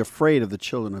going to be afraid of the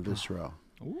children of Israel.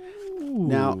 Ooh.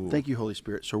 Now, thank you, Holy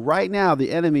Spirit. So right now,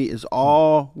 the enemy is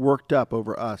all worked up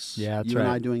over us. Yeah, that's you right.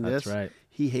 and I doing this. That's right.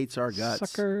 He hates our guts.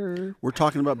 Sucker. We're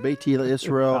talking about Beit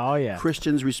Israel. Oh, yeah.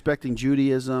 Christians respecting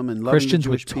Judaism and loving Christians the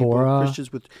Jewish with people. Torah.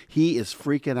 Christians with. He is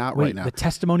freaking out right now. The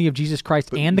testimony of Jesus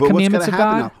Christ and the but commandments what's of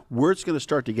gonna God. happen now? Word's going to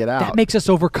start to get out. That makes us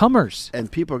overcomers.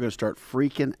 And people are going to start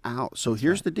freaking out. So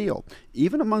here's the deal.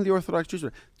 Even among the Orthodox Jews,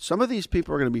 some of these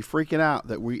people are going to be freaking out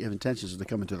that we have intentions to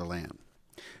come into the land.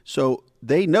 So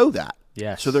they know that.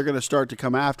 Yes. So they're going to start to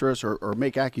come after us or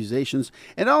make accusations.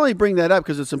 And I only bring that up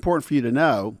because it's important for you to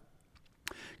know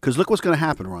Because look what's going to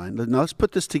happen, Ryan. Now let's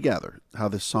put this together, how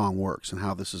this song works and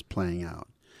how this is playing out.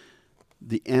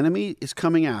 The enemy is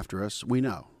coming after us, we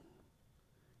know.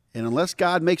 And unless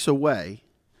God makes a way,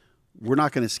 we're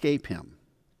not going to escape him.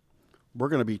 We're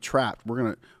going to be trapped.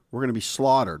 We're going to be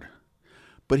slaughtered.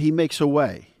 But he makes a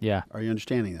way. Yeah. Are you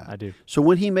understanding that? I do. So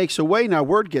when he makes a way, now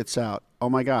word gets out, oh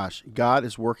my gosh, God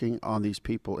is working on these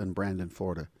people in Brandon,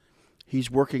 Florida. He's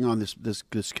working on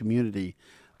this community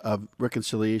of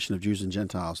reconciliation of Jews and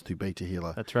Gentiles through Beit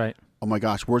Tehillah. That's right. Oh my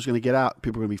gosh, word's going to get out.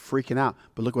 People are going to be freaking out.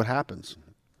 But look what happens.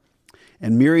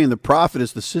 And Miriam the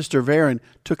prophetess, the sister of Aaron,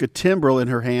 took a timbrel in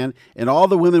her hand, and all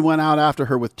the women went out after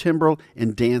her with timbrel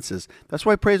and dances. That's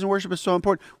why praise and worship is so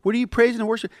important. What are you praising and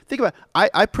worship? Think about it.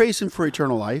 I praise him for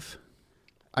eternal life.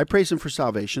 I praise him for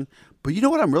salvation. But you know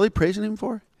what I'm really praising him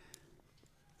for?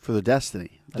 For the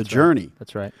destiny, the journey.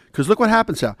 That's right. Because look what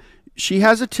happens now. She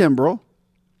has a timbrel,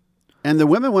 and the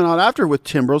women went out after her with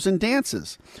timbrels and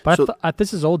dances. But So-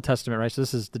 this is Old Testament, right? So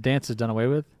the dance is done away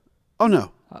with? Oh,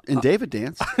 no. And David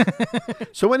danced.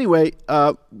 So anyway,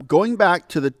 going back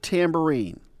to the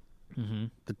tambourine,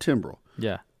 the timbrel.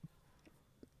 Yeah.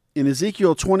 In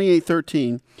Ezekiel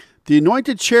 28:13, the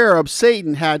anointed cherub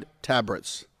Satan had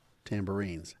tabrets,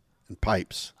 tambourines, and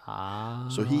pipes.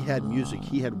 So he had music.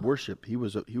 He had worship. He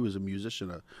was a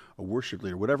musician, a worship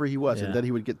leader, whatever he was. Yeah. And then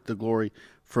he would get the glory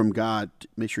from God to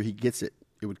make sure he gets it.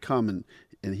 It would come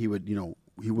and he would,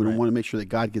 he wouldn't want to make sure that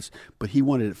God gets, but he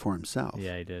wanted it for himself.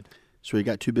 Yeah, he did. So he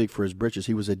got too big for his britches.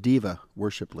 He was a diva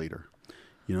worship leader,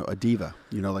 a diva,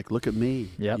 like, look at me,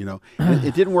 Yep. And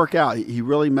it didn't work out. He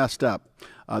really messed up.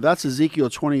 That's Ezekiel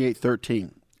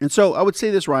 28:13. And so I would say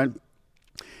this, Ryan.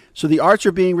 So the arts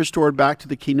are being restored back to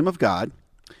the kingdom of God.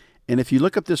 And if you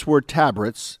look up this word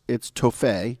tabrets, it's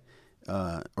tophe,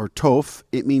 or toph.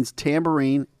 It means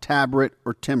tambourine, tabret,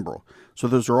 or timbrel. So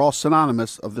those are all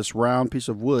synonymous of this round piece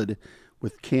of wood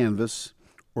with canvas,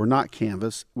 or not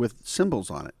canvas, with symbols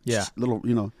on it. Yeah. Just little,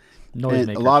 Noise and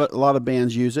makers. a lot of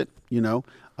bands use it,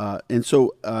 and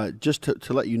so just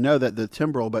to let you know that the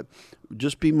timbrel, but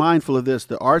just be mindful of this.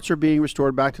 The arts are being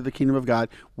restored back to the kingdom of God.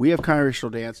 We have congregational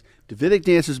dance. Davidic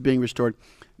dance is being restored.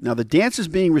 Now the dance is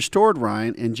being restored,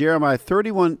 Ryan, in Jeremiah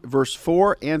 31, verse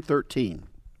 4 and 13.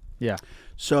 Yeah.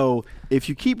 So if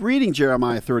you keep reading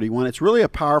Jeremiah 31, it's really a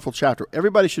powerful chapter.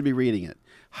 Everybody should be reading it.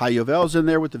 Hayovel's in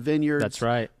there with the vineyards. That's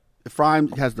right. Ephraim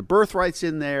has the birthrights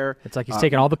in there. It's like he's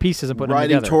taking all the pieces and putting them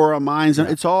writing together. Torah minds, and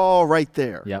it's all right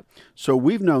there. Yep. So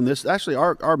we've known this. Actually,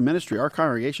 our ministry, our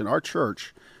congregation, our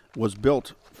church was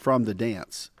built from the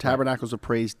dance, Tabernacles of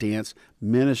Praise dance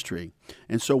ministry.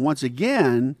 And so once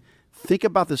again, think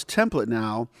about this template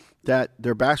now, that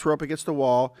their backs were up against the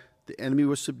wall, the enemy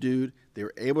was subdued, they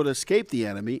were able to escape the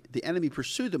enemy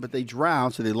pursued them, but they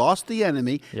drowned, so they lost the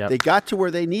enemy. Yep. They got to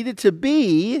where they needed to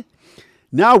be.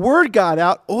 Now word got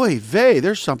out, oy vey,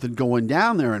 there's something going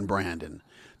down there in Brandon.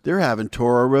 They're having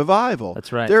Torah revival.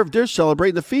 That's right. They're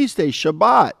celebrating the feast day,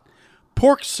 Shabbat.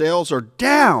 Pork sales are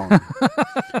down.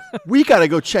 We got to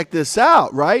go check this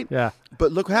out, right? Yeah.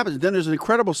 But look what happens. Then there's an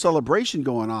incredible celebration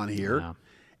going on here. Yeah.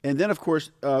 And then, of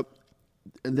course, and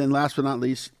then last but not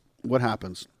least, what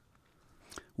happens?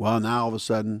 Well, now all of a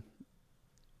sudden,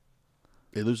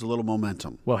 they lose a little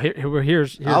momentum. Well,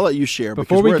 here's I'll let you share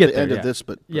before because we we're get at the end there, of this.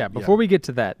 But before we get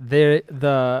to that,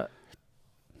 the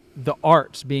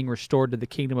arts being restored to the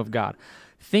kingdom of God.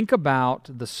 Think about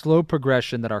the slow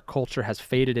progression that our culture has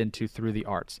faded into through the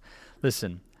arts.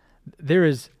 Listen, there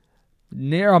is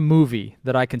near a movie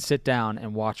that I can sit down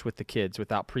and watch with the kids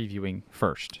without previewing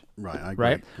first. Right, I agree.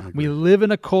 Right? I agree. We live in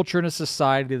a culture and a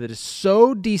society that is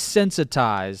so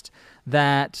desensitized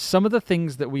that some of the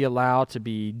things that we allow to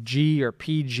be G or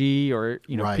PG or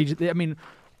Right. PG, I mean,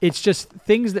 it's just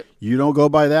things that You don't go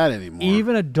by that anymore.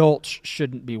 even adults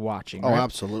shouldn't be watching. Oh, right?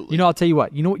 absolutely. I'll tell you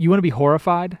what. You want to be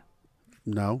horrified?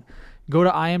 No, Go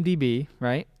to IMDb,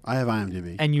 right? I have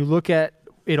IMDb. And you look at,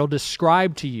 it'll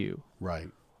describe to you Right.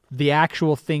 the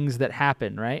actual things that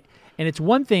happen, right? And it's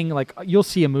one thing, like you'll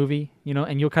see a movie,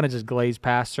 and you'll kind of just glaze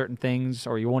past certain things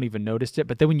or you won't even notice it.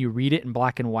 But then when you read it in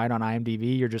black and white on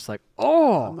IMDb, you're just like, I'm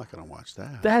oh, not going to watch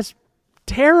that. that's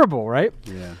terrible, right?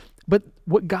 Yeah. But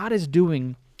what God is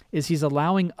doing is he's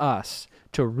allowing us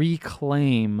to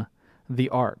reclaim the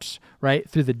arts, right?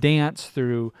 Through the dance,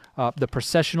 through the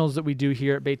processionals that we do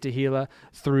here at Beit Tehillah,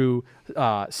 through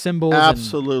cymbals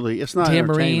Absolutely. It's not and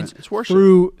tambourines, entertainment. It's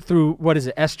worship. through what is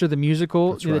it, Esther the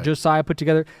musical That's that right. Josiah put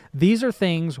together. These are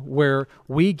things where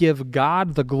we give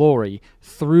God the glory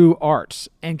through arts.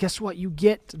 And guess what? You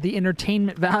get the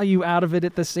entertainment value out of it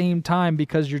at the same time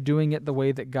because you're doing it the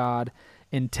way that God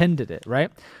intended it, right?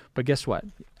 But guess what?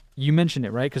 You mentioned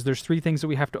it, right? Because there's three things that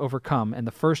we have to overcome, and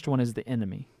the first one is the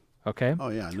enemy. Okay? Oh,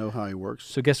 yeah, I know how he works.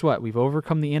 So guess what? We've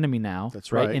overcome the enemy now.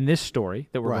 That's right. In this story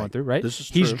that we're going through, right? This is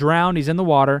He's true. drowned. He's in the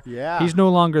water. Yeah. He's no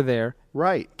longer there.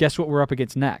 Right. Guess what we're up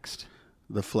against next?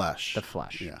 The flesh. The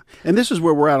flesh. Yeah. And this is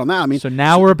where we're at on that. I mean, So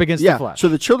now we're up against the flesh. So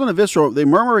the children of Israel, they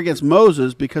murmur against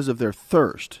Moses because of their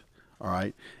thirst. All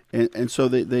right. And so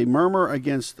they murmur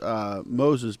against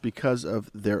Moses because of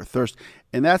their thirst.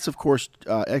 And that's, of course,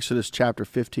 Exodus chapter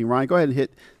 15. Ryan, go ahead and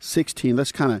hit 16.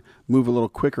 Let's kind of move a little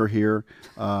quicker here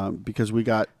because we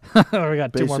got we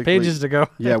got 2 more pages to go.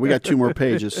 Yeah, we got 2 more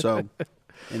pages. So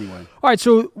anyway. All right,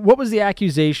 so what was the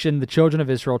accusation the children of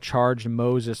Israel charged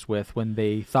Moses with when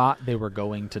they thought they were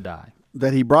going to die?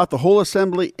 That he brought the whole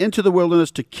assembly into the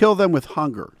wilderness to kill them with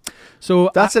hunger. So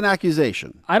That's an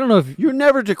accusation. I don't know if You're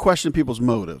never to question people's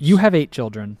motives. you have 8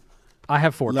 children. I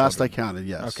have 4 Last children. I counted,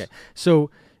 yes. Okay. So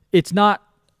it's not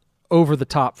over the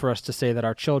top for us to say that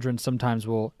our children sometimes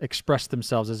will express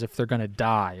themselves as if they're going to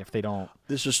die if they don't.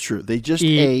 This is true. They just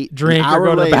Eat, ate. drink, An or hour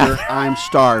go to the later, bathroom. I'm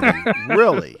starving.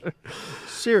 Really?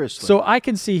 Seriously. So I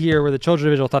can see here where the children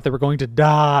of Israel thought they were going to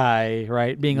die,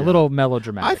 right? Being a little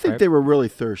melodramatic. I think right? they were really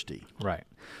thirsty. Right.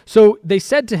 So they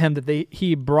said to him that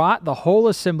he brought the whole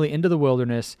assembly into the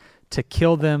wilderness to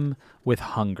kill them with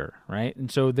hunger, right?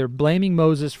 And so they're blaming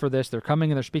Moses for this. They're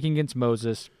coming and they're speaking against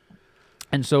Moses.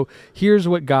 And so here's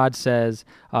what God says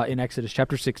in Exodus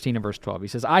chapter 16 and verse 12. He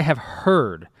says, I have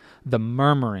heard the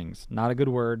murmurings, not a good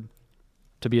word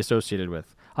to be associated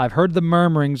with. I've heard the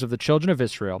murmurings of the children of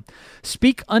Israel.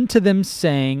 Speak unto them,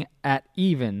 saying, at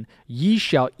even ye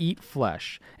shall eat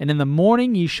flesh, and in the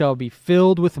morning ye shall be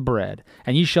filled with bread,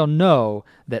 and ye shall know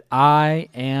that I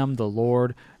am the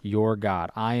Lord your God.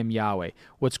 I am Yahweh.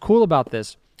 What's cool about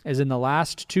this is in the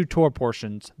last 2 Torah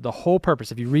portions, the whole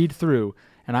purpose, if you read through,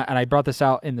 and I brought this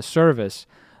out in the service,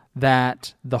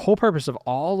 that the whole purpose of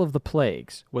all of the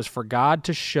plagues was for God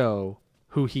to show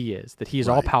who he is, that he is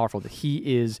all powerful, that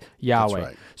he is Yahweh. That's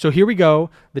right. So here we go.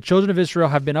 The children of Israel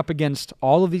have been up against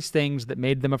all of these things that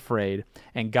made them afraid,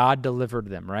 and God delivered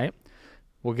them, right?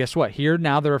 Well, guess what? Here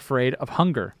now they're afraid of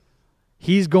hunger.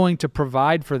 He's going to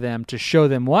provide for them to show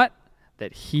them what?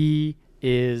 That he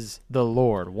is the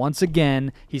Lord. Once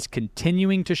again, he's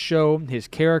continuing to show his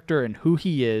character and who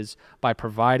he is by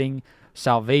providing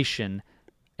salvation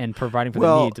and providing for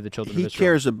the needs of the children of Israel. He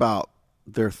cares about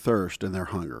their thirst and their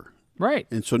hunger. Right.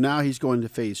 And so now he's going to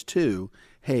phase 2.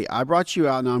 Hey, I brought you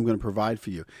out, now I'm going to provide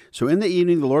for you. So in the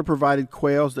evening, the Lord provided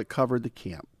quails that covered the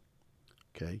camp.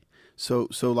 Okay? So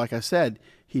like I said,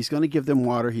 he's going to give them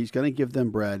water. He's going to give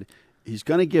them bread. He's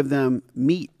going to give them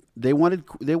meat. They wanted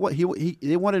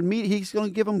meat. He's going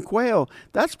to give them quail.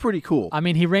 That's pretty cool. I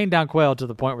mean, he rained down quail to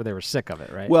the point where they were sick of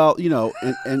it, right? Well,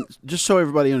 and just so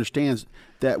everybody understands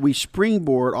that we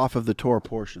springboard off of the Torah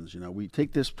portions. We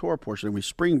take this Torah portion and we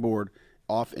springboard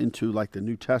off into like the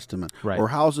New Testament. Right. Or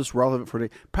how is this relevant for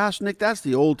today? Pastor Nick, that's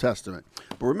the Old Testament.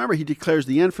 But remember, he declares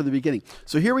the end for the beginning.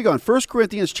 So here we go. In 1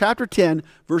 Corinthians chapter 10,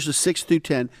 verses 6 through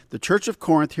 10, the church of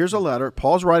Corinth, here's a letter.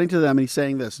 Paul's writing to them, and he's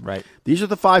saying this. Right. These are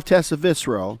the 5 tests of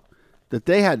Israel that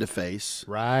they had to face.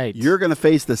 Right. You're going to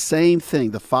face the same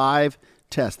thing, the 5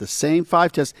 tests, the same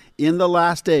 5 tests in the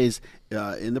last days,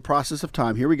 in the process of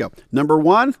time. Here we go. Number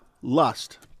 1,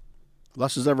 lust.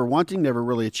 Lust is ever wanting, never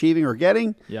really achieving or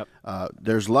getting. Yep.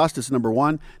 There's lust. It's number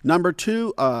 1. Number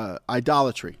 2,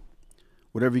 idolatry.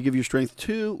 Whatever you give your strength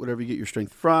to, whatever you get your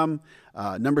strength from.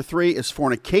 Number 3 is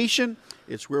fornication.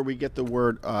 It's where we get the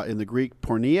word in the Greek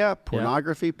porneia,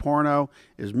 pornography, porno.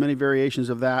 There's many variations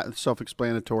of that. It's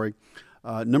self-explanatory.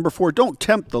 Number 4, don't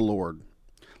tempt the Lord.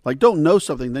 Like, don't know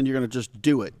something, then you're going to just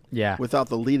do it. Yeah. Without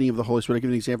the leading of the Holy Spirit. I give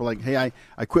you an example like, hey,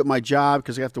 I quit my job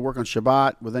because I have to work on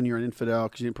Shabbat. Well, then you're an infidel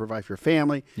because you didn't provide for your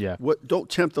family. Yeah. Don't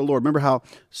tempt the Lord. Remember how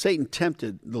Satan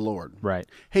tempted the Lord. Right.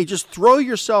 Hey, just throw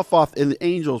yourself off and the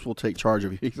angels will take charge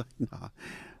of you. He's like, nah,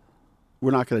 we're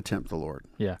not going to tempt the Lord.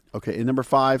 Yeah. Okay, and number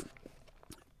 5,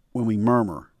 when we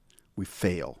murmur, we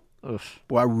fail. Oof.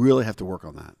 Boy, I really have to work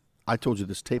on that. I told you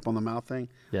this tape on the mouth thing.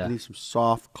 Yeah. I need some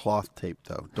soft cloth tape,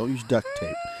 though. Don't use duct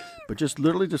tape. But just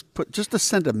literally just to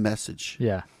send a message.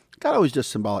 Yeah. God always does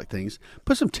symbolic things.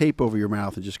 Put some tape over your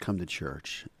mouth and just come to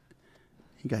church.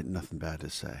 You got nothing bad to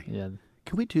say. Yeah.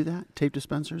 Can we do that? Tape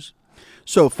dispensers?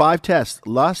 So 5 tests: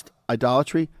 lust,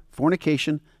 idolatry,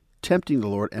 fornication, tempting the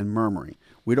Lord, and murmuring.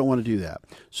 We don't want to do that.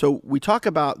 So we talk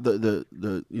about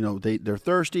they're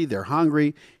thirsty, they're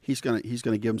hungry. He's gonna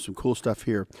give them some cool stuff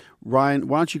here. Ryan,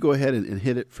 why don't you go ahead and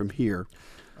hit it from here,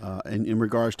 in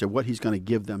regards to what he's going to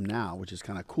give them now, which is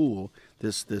kind of cool.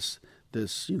 This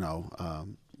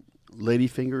lady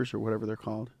fingers or whatever they're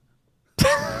called.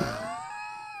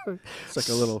 It's like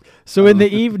a little. So in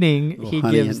the evening, he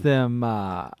honey gives and-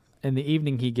 them in the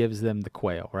evening he gives them the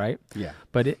quail, right? Yeah.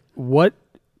 But what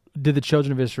did the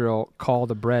children of Israel call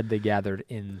the bread they gathered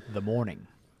in the morning?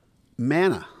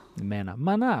 Manna. Manna.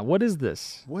 Manna. What is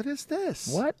this? What is this?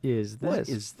 What is this? What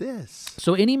is this?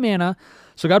 So any manna,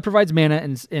 so God provides manna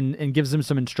and gives them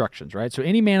some instructions, right? So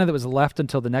any manna that was left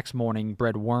until the next morning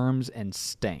bred worms and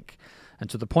stank. And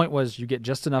so the point was you get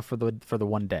just enough for the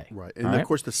one day. Right. And of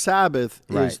course the Sabbath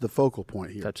Right. is the focal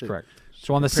point here. That's too. correct.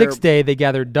 So on the sixth day they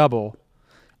gathered double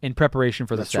in preparation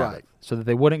for the That's Sabbath. right. So that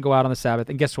they wouldn't go out on the Sabbath.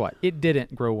 And guess what? It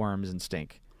didn't grow worms and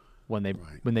stink when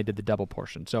they did the double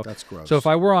portion. So That's gross. So if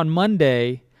I were on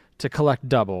Monday to collect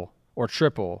double or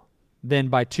triple, then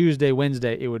by Tuesday,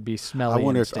 Wednesday, it would be smelly. I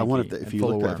wonder and if if stinky you and full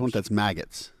look of at it, I wonder worms. if that's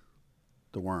maggots,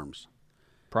 the worms.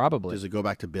 Probably. Does it go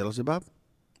back to Beelzebub,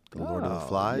 the Lord of the Oh,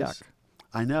 Flies? yuck.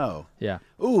 I know. Yeah.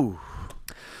 Ooh.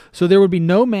 So there would be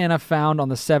no manna found on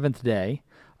the seventh day.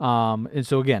 And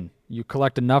so again, you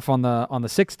collect enough on the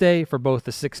sixth day for both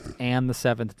the sixth and the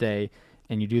seventh day,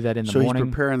 and you do that in the So morning.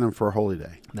 he's preparing them for a holy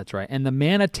day. That's right. And the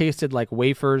manna tasted like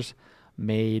wafers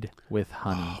made with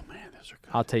honey. Oh man, those are good.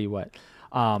 I'll tell you what.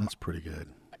 That's pretty good.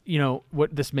 You know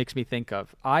what this makes me think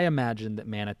of? I imagine that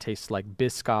manna tastes like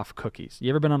Biscoff cookies. You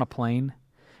ever been on a plane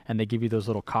and they give you those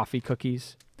little coffee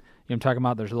cookies? You know what I'm talking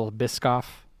about? There's little Biscoff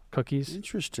cookies.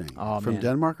 Interesting. Oh, From man.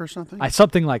 Denmark or something?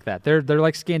 Something like that. They're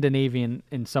like Scandinavian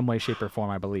in some way, shape, or form,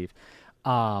 I believe.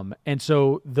 And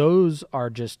so those are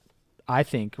just, I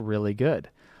think, really good.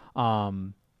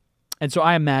 And so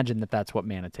I imagine that that's what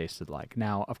manna tasted like.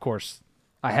 Now, of course,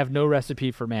 I have no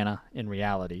recipe for manna in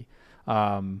reality,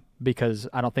 because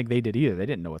I don't think they did either. They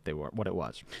didn't know what it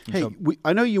was. And Hey, so-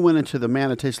 I know you went into the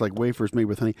manna tastes like wafers made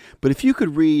with honey, but if you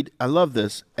could read, I love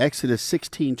this, Exodus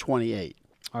 16:28,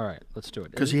 all right, let's do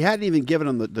it. because he hadn't even given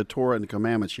them the Torah and the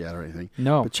commandments yet or anything.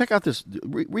 No. But check out this.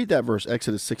 Read that verse,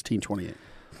 Exodus 16:28.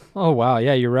 Oh, wow.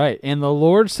 Yeah, you're right. And the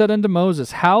Lord said unto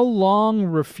Moses, how long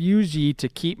refuse ye to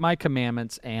keep my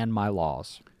commandments and my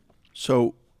laws?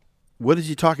 So what is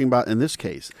he talking about in this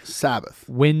case? Sabbath.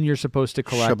 When you're supposed to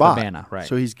collect Shabbat. the manna, right?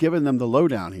 So he's given them the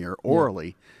lowdown here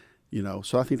orally,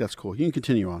 so I think that's cool. You can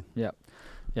continue on. Yep.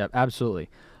 Yep, absolutely.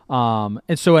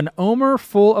 And so an omer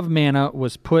full of manna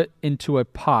was put into a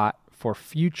pot for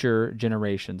future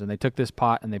generations. And they took this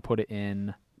pot and they put it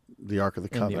in The Ark of the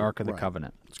Covenant. the Ark of the Right.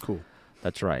 Covenant. It's cool.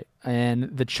 That's right.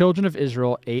 And the children of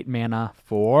Israel ate manna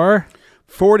for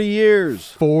 40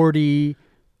 years. 40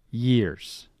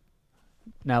 years.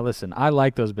 Now listen, I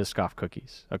like those Biscoff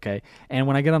cookies, okay? And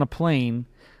when I get on a plane,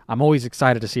 I'm always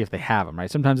excited to see if they have them, right?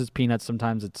 Sometimes it's peanuts,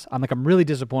 sometimes I'm really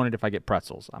disappointed if I get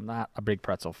pretzels. I'm not a big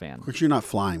pretzel fan. Of course, you're not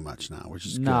flying much now, which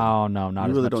is good. No, not You as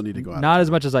really much. don't need to go out Not there. as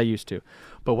much as I used to.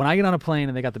 But when I get on a plane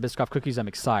and they got the Biscoff cookies, I'm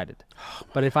excited.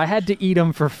 But if I had to eat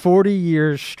them for 40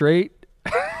 years straight,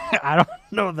 I don't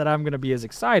know that I'm going to be as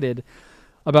excited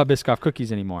about Biscoff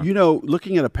cookies anymore.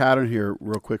 Looking at a pattern here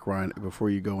real quick, Ryan, before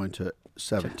you go into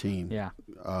 17. Yeah.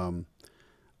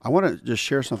 I want to just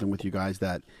share something with you guys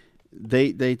that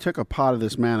they took a pot of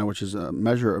this manna, which is a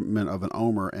measurement of an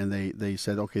omer, and they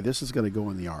said, okay, this is going to go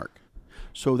in the ark.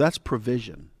 So that's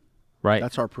provision. Right.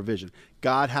 That's our provision.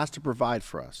 God has to provide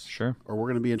for us. Sure. Or we're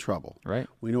going to be in trouble. Right.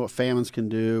 We know what famines can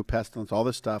do, pestilence, all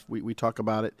this stuff. We talk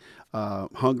about it,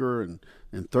 hunger and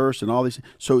thirst and all these.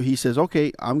 So he says,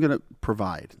 okay, I'm going to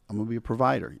provide. I'm going to be a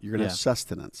provider. You're going to have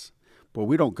sustenance. But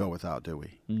we don't go without, do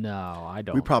we? No, I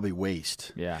don't. We probably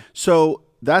waste. Yeah. So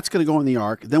that's going to go in the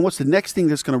ark. Then what's the next thing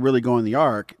that's going to really go in the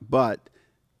ark but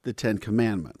the 10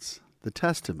 Commandments, the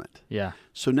Testament? Yeah.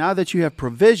 So now that you have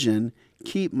provision,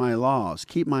 keep my laws,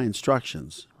 keep my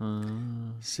instructions.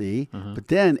 See? But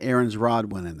then Aaron's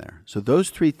rod went in there. So those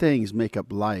three things make up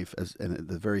life and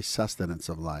the very sustenance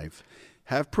of life.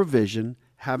 Have provision,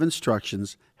 have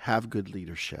instructions, have good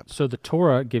leadership. So the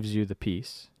Torah gives you the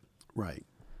peace. Right.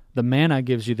 The manna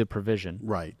gives you the provision.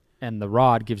 Right. And the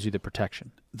rod gives you the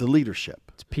protection. The leadership.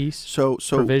 It's peace, So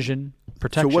provision,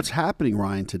 protection. So what's happening,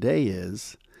 Ryan, today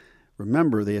is,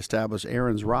 remember, they established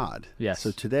Aaron's rod. Yes.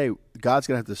 So today, God's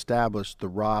going to have to establish the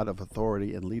rod of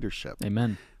authority and leadership.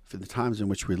 Amen. For the times in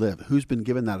which we live. Who's been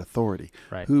given that authority?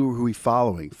 Right. Who are we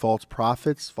following? False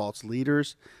prophets, false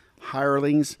leaders,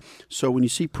 hirelings. So when you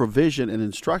see provision and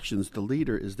instructions, the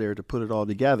leader is there to put it all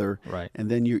together. Right.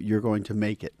 And then you're going to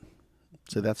make it.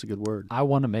 So that's a good word. I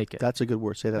want to make it. That's a good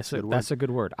word. Say that's a good word. That's a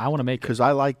good word. I want to make it. Because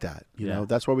I like that. You Yeah. know,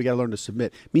 that's why we got to learn to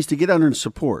submit. It means to get under and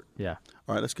support. Yeah.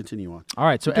 All right, let's continue on. All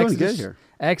right, so You're doing Exodus, good here.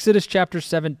 Exodus chapter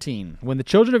 17. When the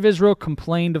children of Israel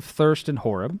complained of thirst in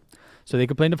Horeb, so they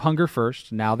complained of hunger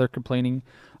first, now they're complaining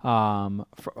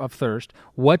of thirst.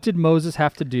 What did Moses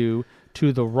have to do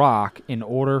to the rock in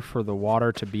order for the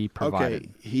water to be provided? Okay,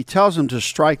 he tells them to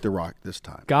strike the rock this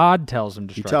time. God tells him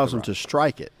to He strike tells the them rock. to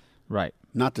strike it. Right.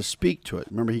 not to speak to it.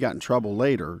 Remember, he got in trouble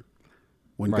later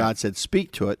when Right. God said,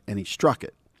 speak to it, and he struck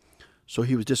it. So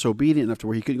he was disobedient enough to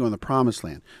where he couldn't go in the promised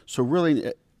land. So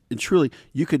really and truly,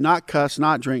 you could not cuss,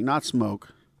 not drink, not smoke,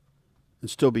 and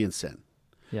still be in sin.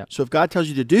 Yeah. So if God tells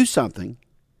you to do something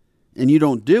and you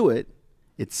don't do it,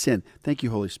 it's sin. Thank you,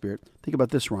 Holy Spirit. Think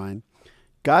about this, Ryan.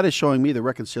 God is showing me the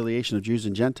reconciliation of Jews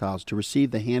and Gentiles to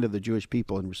receive the hand of the Jewish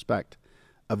people in respect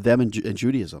of them in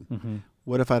Judaism. Mm-hmm.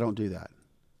 What if I don't do that?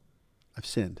 I've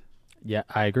sinned Yeah,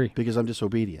 I agree. because I'm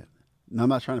disobedient. Now, I'm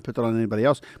not trying to put that on anybody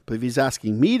else, but if he's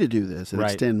asking me to do this and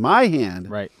Right. extend my hand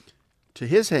Right. to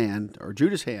his hand or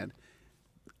Judah's hand,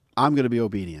 I'm going to be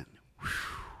obedient.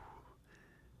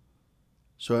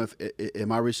 So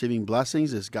am I receiving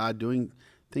blessings? Is God doing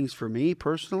things for me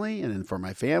personally and for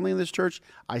my family in this church?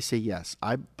 I say yes.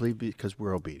 I believe because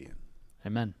we're obedient.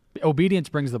 Amen. Obedience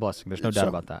brings the blessing. There's no doubt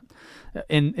about that.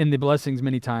 And the blessings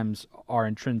many times are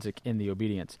intrinsic in the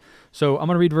obedience. So I'm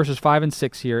going to read verses 5 and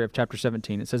 6 here of chapter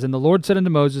 17. It says, And the Lord said unto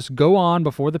Moses, Go on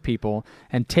before the people,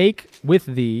 and take with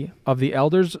thee of the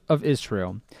elders of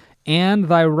Israel, and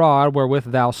thy rod wherewith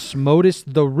thou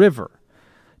smotest the river.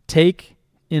 Take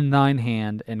in thine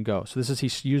hand and go. So he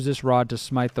used this rod to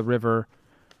smite the river,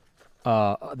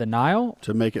 the Nile?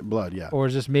 To make it blood, yeah. Or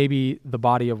is this maybe the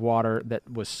body of water that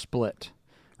was split?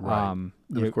 Right. And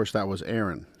of course, that was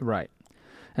Aaron. Right.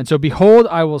 And so, behold,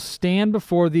 I will stand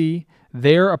before thee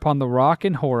there upon the rock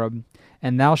in Horeb,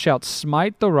 and thou shalt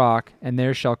smite the rock, and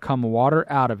there shall come water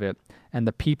out of it, and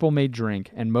the people may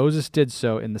drink. And Moses did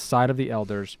so in the sight of the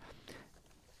elders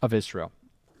of Israel.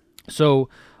 So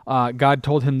God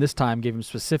told him this time, gave him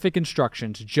specific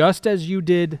instructions, just as you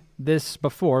did this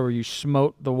before, where you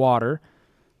smote the water,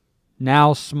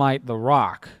 now smite the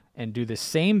rock and do the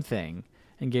same thing,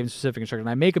 and gave him specific instructions.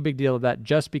 I make a big deal of that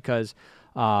just because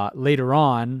later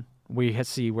on we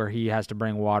see where he has to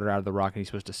bring water out of the rock and he's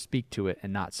supposed to speak to it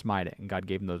and not smite it, and God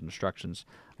gave him those instructions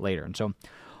later. And so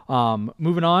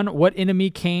moving on, what enemy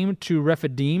came to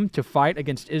Rephidim to fight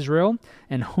against Israel,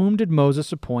 and whom did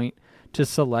Moses appoint to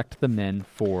select the men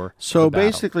for So the battle?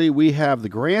 basically, we have the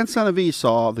grandson of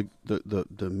Esau,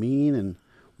 the mean and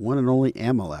one and only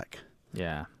Amalek.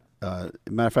 Yeah. Matter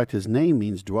of fact, his name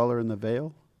means dweller in the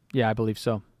vale. Yeah, I believe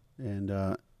so. And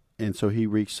so he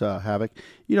wreaks havoc.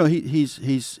 You know,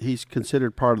 he's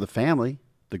considered part of the family,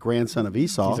 the grandson of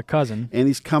Esau. He's a cousin. And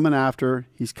he's coming after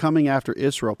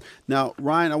Israel. Now,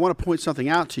 Ryan, I want to point something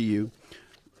out to you.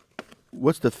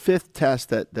 What's the fifth test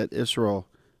that Israel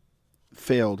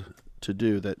failed to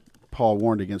do that Paul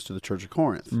warned against to the church of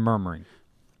Corinth? Murmuring.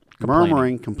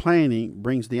 Murmuring, complaining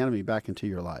brings the enemy back into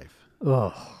your life.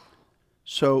 Ugh.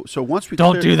 So once we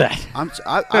Don't do that.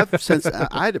 I've since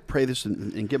I had to pray this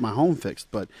and get my home fixed,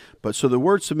 but so the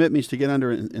word submit means to get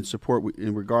under and support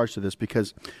in regards to this,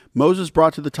 because Moses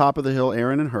brought to the top of the hill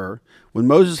Aaron and Hur. When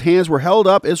Moses' hands were held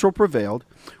up, Israel prevailed.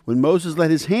 When Moses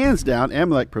let his hands down,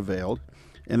 Amalek prevailed.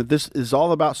 And this is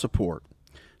all about support.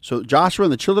 So Joshua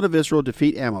and the children of Israel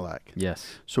defeat Amalek.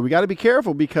 Yes. So we got to be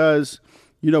careful because,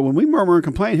 when we murmur and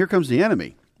complain, here comes the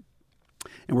enemy.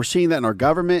 And we're seeing that in our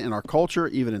government, in our culture,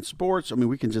 even in sports. I mean,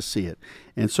 we can just see it.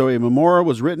 And so a memorial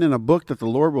was written in a book that the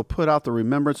Lord will put out the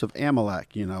remembrance of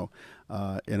Amalek, and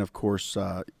of course,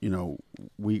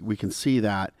 we can see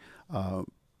that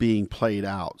being played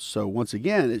out. So once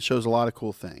again, it shows a lot of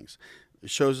cool things. It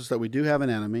shows us that we do have an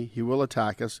enemy. He will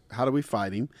attack us. How do we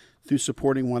fight him? Through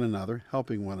supporting one another,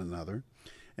 helping one another.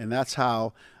 And that's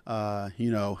how,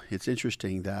 it's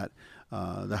interesting that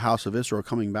the house of Israel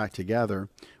coming back together,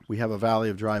 we have a valley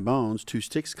of dry bones, two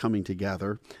sticks coming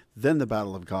together, then the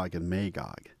battle of Gog and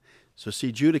Magog. So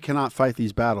see, Judah cannot fight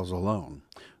these battles alone.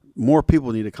 More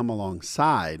people need to come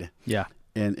alongside, Yeah.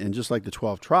 and just like the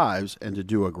 12 tribes, and to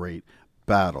do a great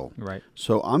battle. Right.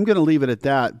 So I'm going to leave it at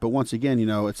that. But once again,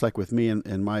 it's like with me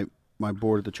and my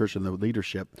board at the church and the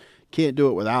leadership, can't do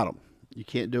it without them. You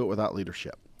can't do it without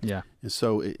leadership. Yeah. And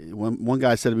so one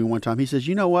guy said to me one time, he says,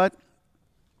 you know what?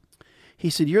 He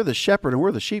said, you're the shepherd and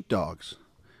we're the sheepdogs.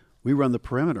 We run the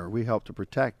perimeter. We help to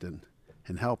protect and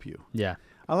help you. Yeah.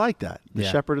 I like that. The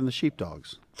Yeah. shepherd and the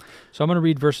sheepdogs. So I'm going to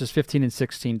read verses 15 and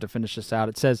 16 to finish this out.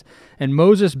 It says, And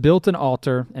Moses built an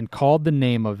altar and called the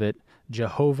name of it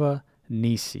Jehovah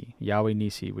Nisi, Yahweh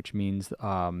Nisi, which means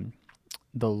the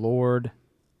Lord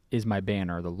is my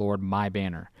banner, the Lord my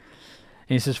banner.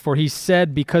 And he says, For he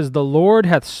said, Because the Lord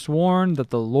hath sworn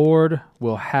that the Lord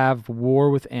will have war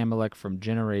with Amalek from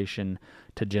generation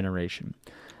to generation.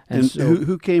 And so,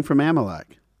 who came from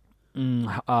Amalek?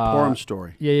 Purim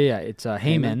story. Yeah. It's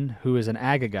Haman, who is an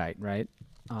Agagite, right?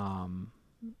 And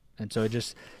so it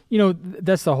just,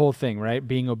 that's the whole thing, right?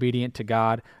 Being obedient to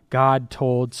God. God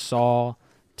told Saul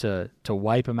to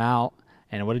wipe him out,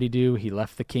 And what did he do? He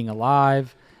left the king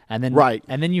alive. And then, Right.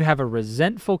 And then you have a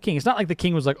resentful king. It's not like the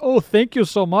king was like, "Oh, thank you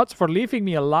so much for leaving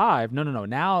me alive." No.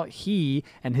 Now he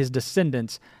and his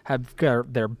descendants have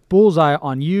got their bullseye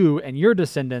on you and your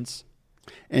descendants.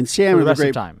 And For Samuel, the the rest of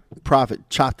great time. prophet,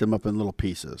 chopped them up in little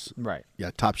pieces. Right.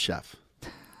 Yeah, top chef.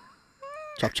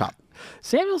 Chop, chop.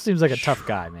 Samuel seems like a tough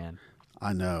guy, man.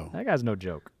 I know. That guy's no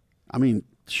joke. I mean,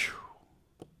 phew.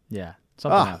 Yeah.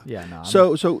 Something Ah, else. Yeah,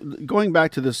 no. So going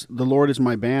back to this, the Lord is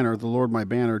my banner, the Lord my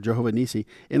banner, Jehovah Nissi.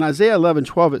 In Isaiah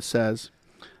 11:12 it says,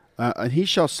 and he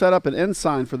shall set up an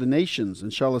ensign for the nations,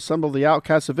 and shall assemble the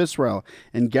outcasts of Israel,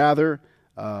 and gather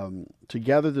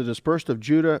together the dispersed of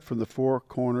Judah from the four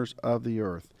corners of the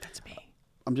earth. That's me.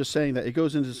 I'm just saying that it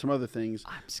goes into some other things.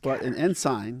 I'm scared. But an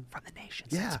ensign, From the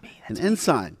nations. yeah, That's me. an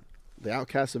ensign, the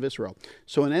outcasts of Israel.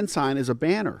 So an ensign is a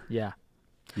banner. Yeah.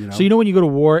 You know? So you know when you go to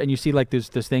war and you see like those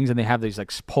things and they have these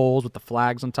like poles with the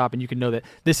flags on top and you can know that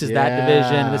this is that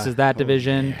division and this is that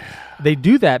division. They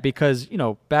do that because,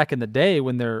 back in the day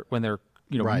when they're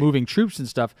Right. moving troops and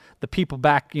stuff, the people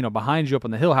back, behind you up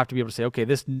on the hill have to be able to say, okay,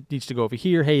 this needs to go over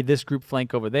here. Hey, this group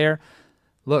flank over there.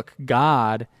 Look,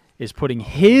 God is putting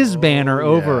his banner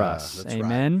over yeah, us. that's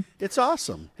Amen. right. It's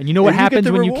awesome. And you know what get happens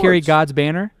the when you carry rewards. God's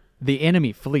banner? The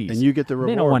enemy flees. And you get the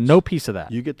They don't want rewards. no piece of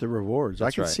that. You get the rewards.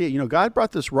 That's I can right. see it. God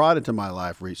brought this rod into my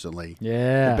life recently.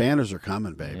 Yeah. The banners are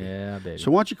coming, baby. Yeah, baby. So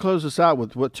why don't you close this out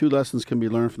with what 2 lessons can be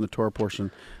learned from the Torah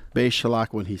portion, Beis Shalach,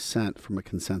 when he sent from a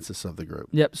consensus of the group.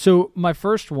 Yep. So my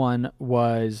first one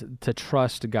was to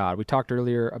trust God. We talked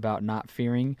earlier about not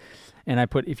fearing, and I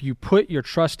put, if you put your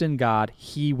trust in God,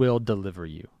 he will deliver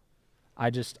you.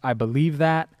 I believe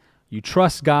that. You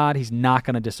trust God, he's not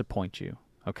going to disappoint you.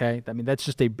 Okay? I mean, that's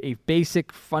just a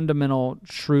basic fundamental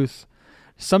truth.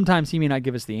 Sometimes he may not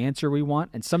give us the answer we want,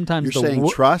 and sometimes You're saying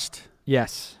trust?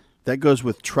 Yes. That goes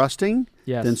with trusting,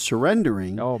 Yes. then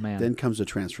surrendering, Oh, man. then comes the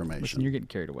transformation. Listen, you're getting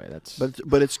carried away. That's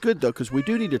But it's good, though, because we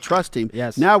do need to trust him.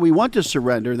 Yes. Now we want to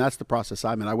surrender, and that's the process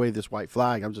I'm in. I wave this white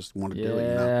flag. I just want to do it,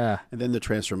 Yeah. And then the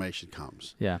transformation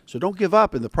comes. Yeah. So don't give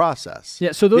up in the process.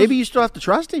 Yeah, so those- Maybe you still have to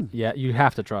trust him. Yeah, you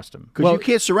have to trust him. Because you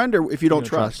can't surrender if you don't You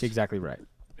trust. Exactly right.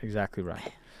 Exactly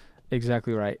right.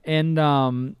 Exactly right. And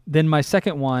then my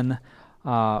second one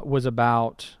was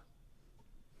about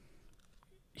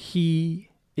he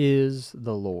is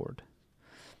the Lord.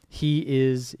 He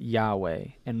is Yahweh.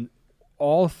 And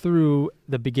all through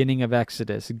the beginning of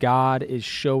Exodus, God is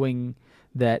showing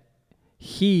that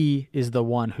he is the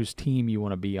one whose team you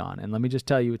want to be on. And let me just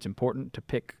tell you, it's important to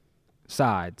pick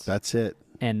sides. That's it.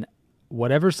 And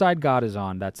whatever side God is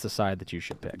on, that's the side that you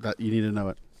should pick. You need to know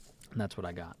it. And that's what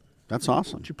I got. That's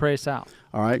awesome. Why don't you pray us out?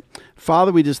 All right.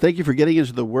 Father, we just thank you for getting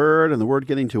into the Word and the Word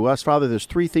getting to us. Father, there's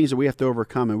 3 things that we have to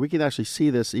overcome, and we can actually see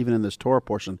this even in this Torah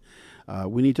portion.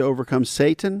 We need to overcome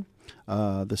Satan,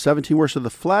 the 17 works of the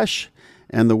flesh,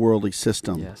 and the worldly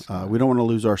system. Yes, We don't want to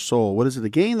lose our soul. What is it? To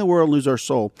gain the world and lose our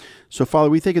soul. So, Father,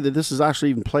 we think that this is actually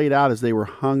even played out as they were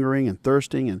hungering and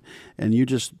thirsting, and you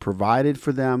just provided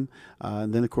for them.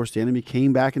 And then, of course, the enemy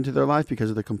came back into their life because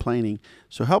of the complaining.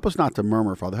 So help us not to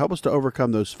murmur, Father. Help us to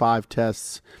overcome those 5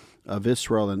 tests of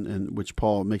Israel, and which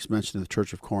Paul makes mention in the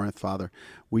Church of Corinth, Father.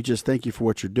 We just thank you for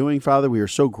what you're doing, Father. We are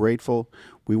so grateful.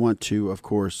 We want to, of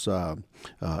course,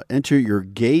 enter your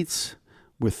gates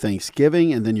with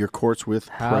thanksgiving and then your courts with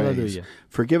praise. Hallelujah.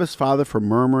 Forgive us, Father, for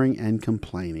murmuring and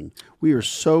complaining. We are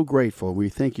so grateful. We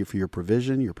thank you for your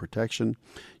provision, your protection,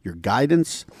 your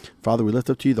guidance. Father, we lift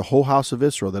up to you the whole house of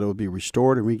Israel, that it will be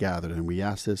restored and regathered. And we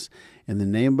ask this in the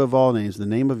name above all names, the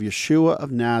name of Yeshua of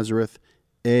Nazareth.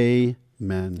 Amen.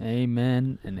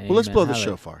 Amen and amen. Well, let's blow the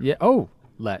Hallelujah. shofar. Yeah. Oh,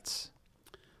 let's.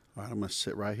 All right, I'm going to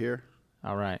sit right here.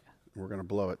 All right. We're going to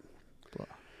blow it.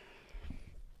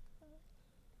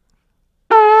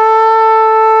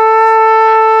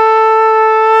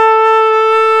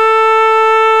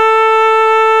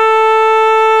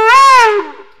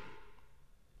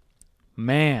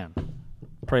 Man,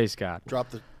 praise God. Drop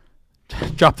the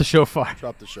Drop the shofar.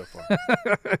 shofar.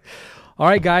 All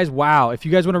right, guys. Wow. If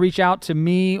you guys want to reach out to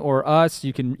me or us,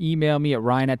 you can email me at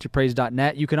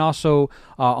ryan@topraise.net. You can also,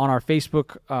 on our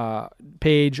Facebook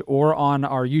page or on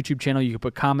our YouTube channel, you can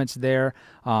put comments there.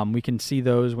 We can see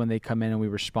those when they come in, and we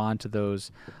respond to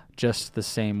those just the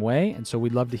same way. And so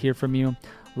we'd love to hear from you.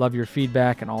 Love your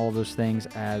feedback and all of those things.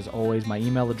 As always, my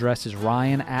email address is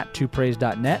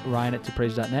ryan@topraise.net,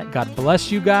 ryan@topraise.net. God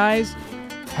bless you guys.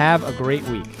 Have a great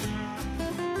week.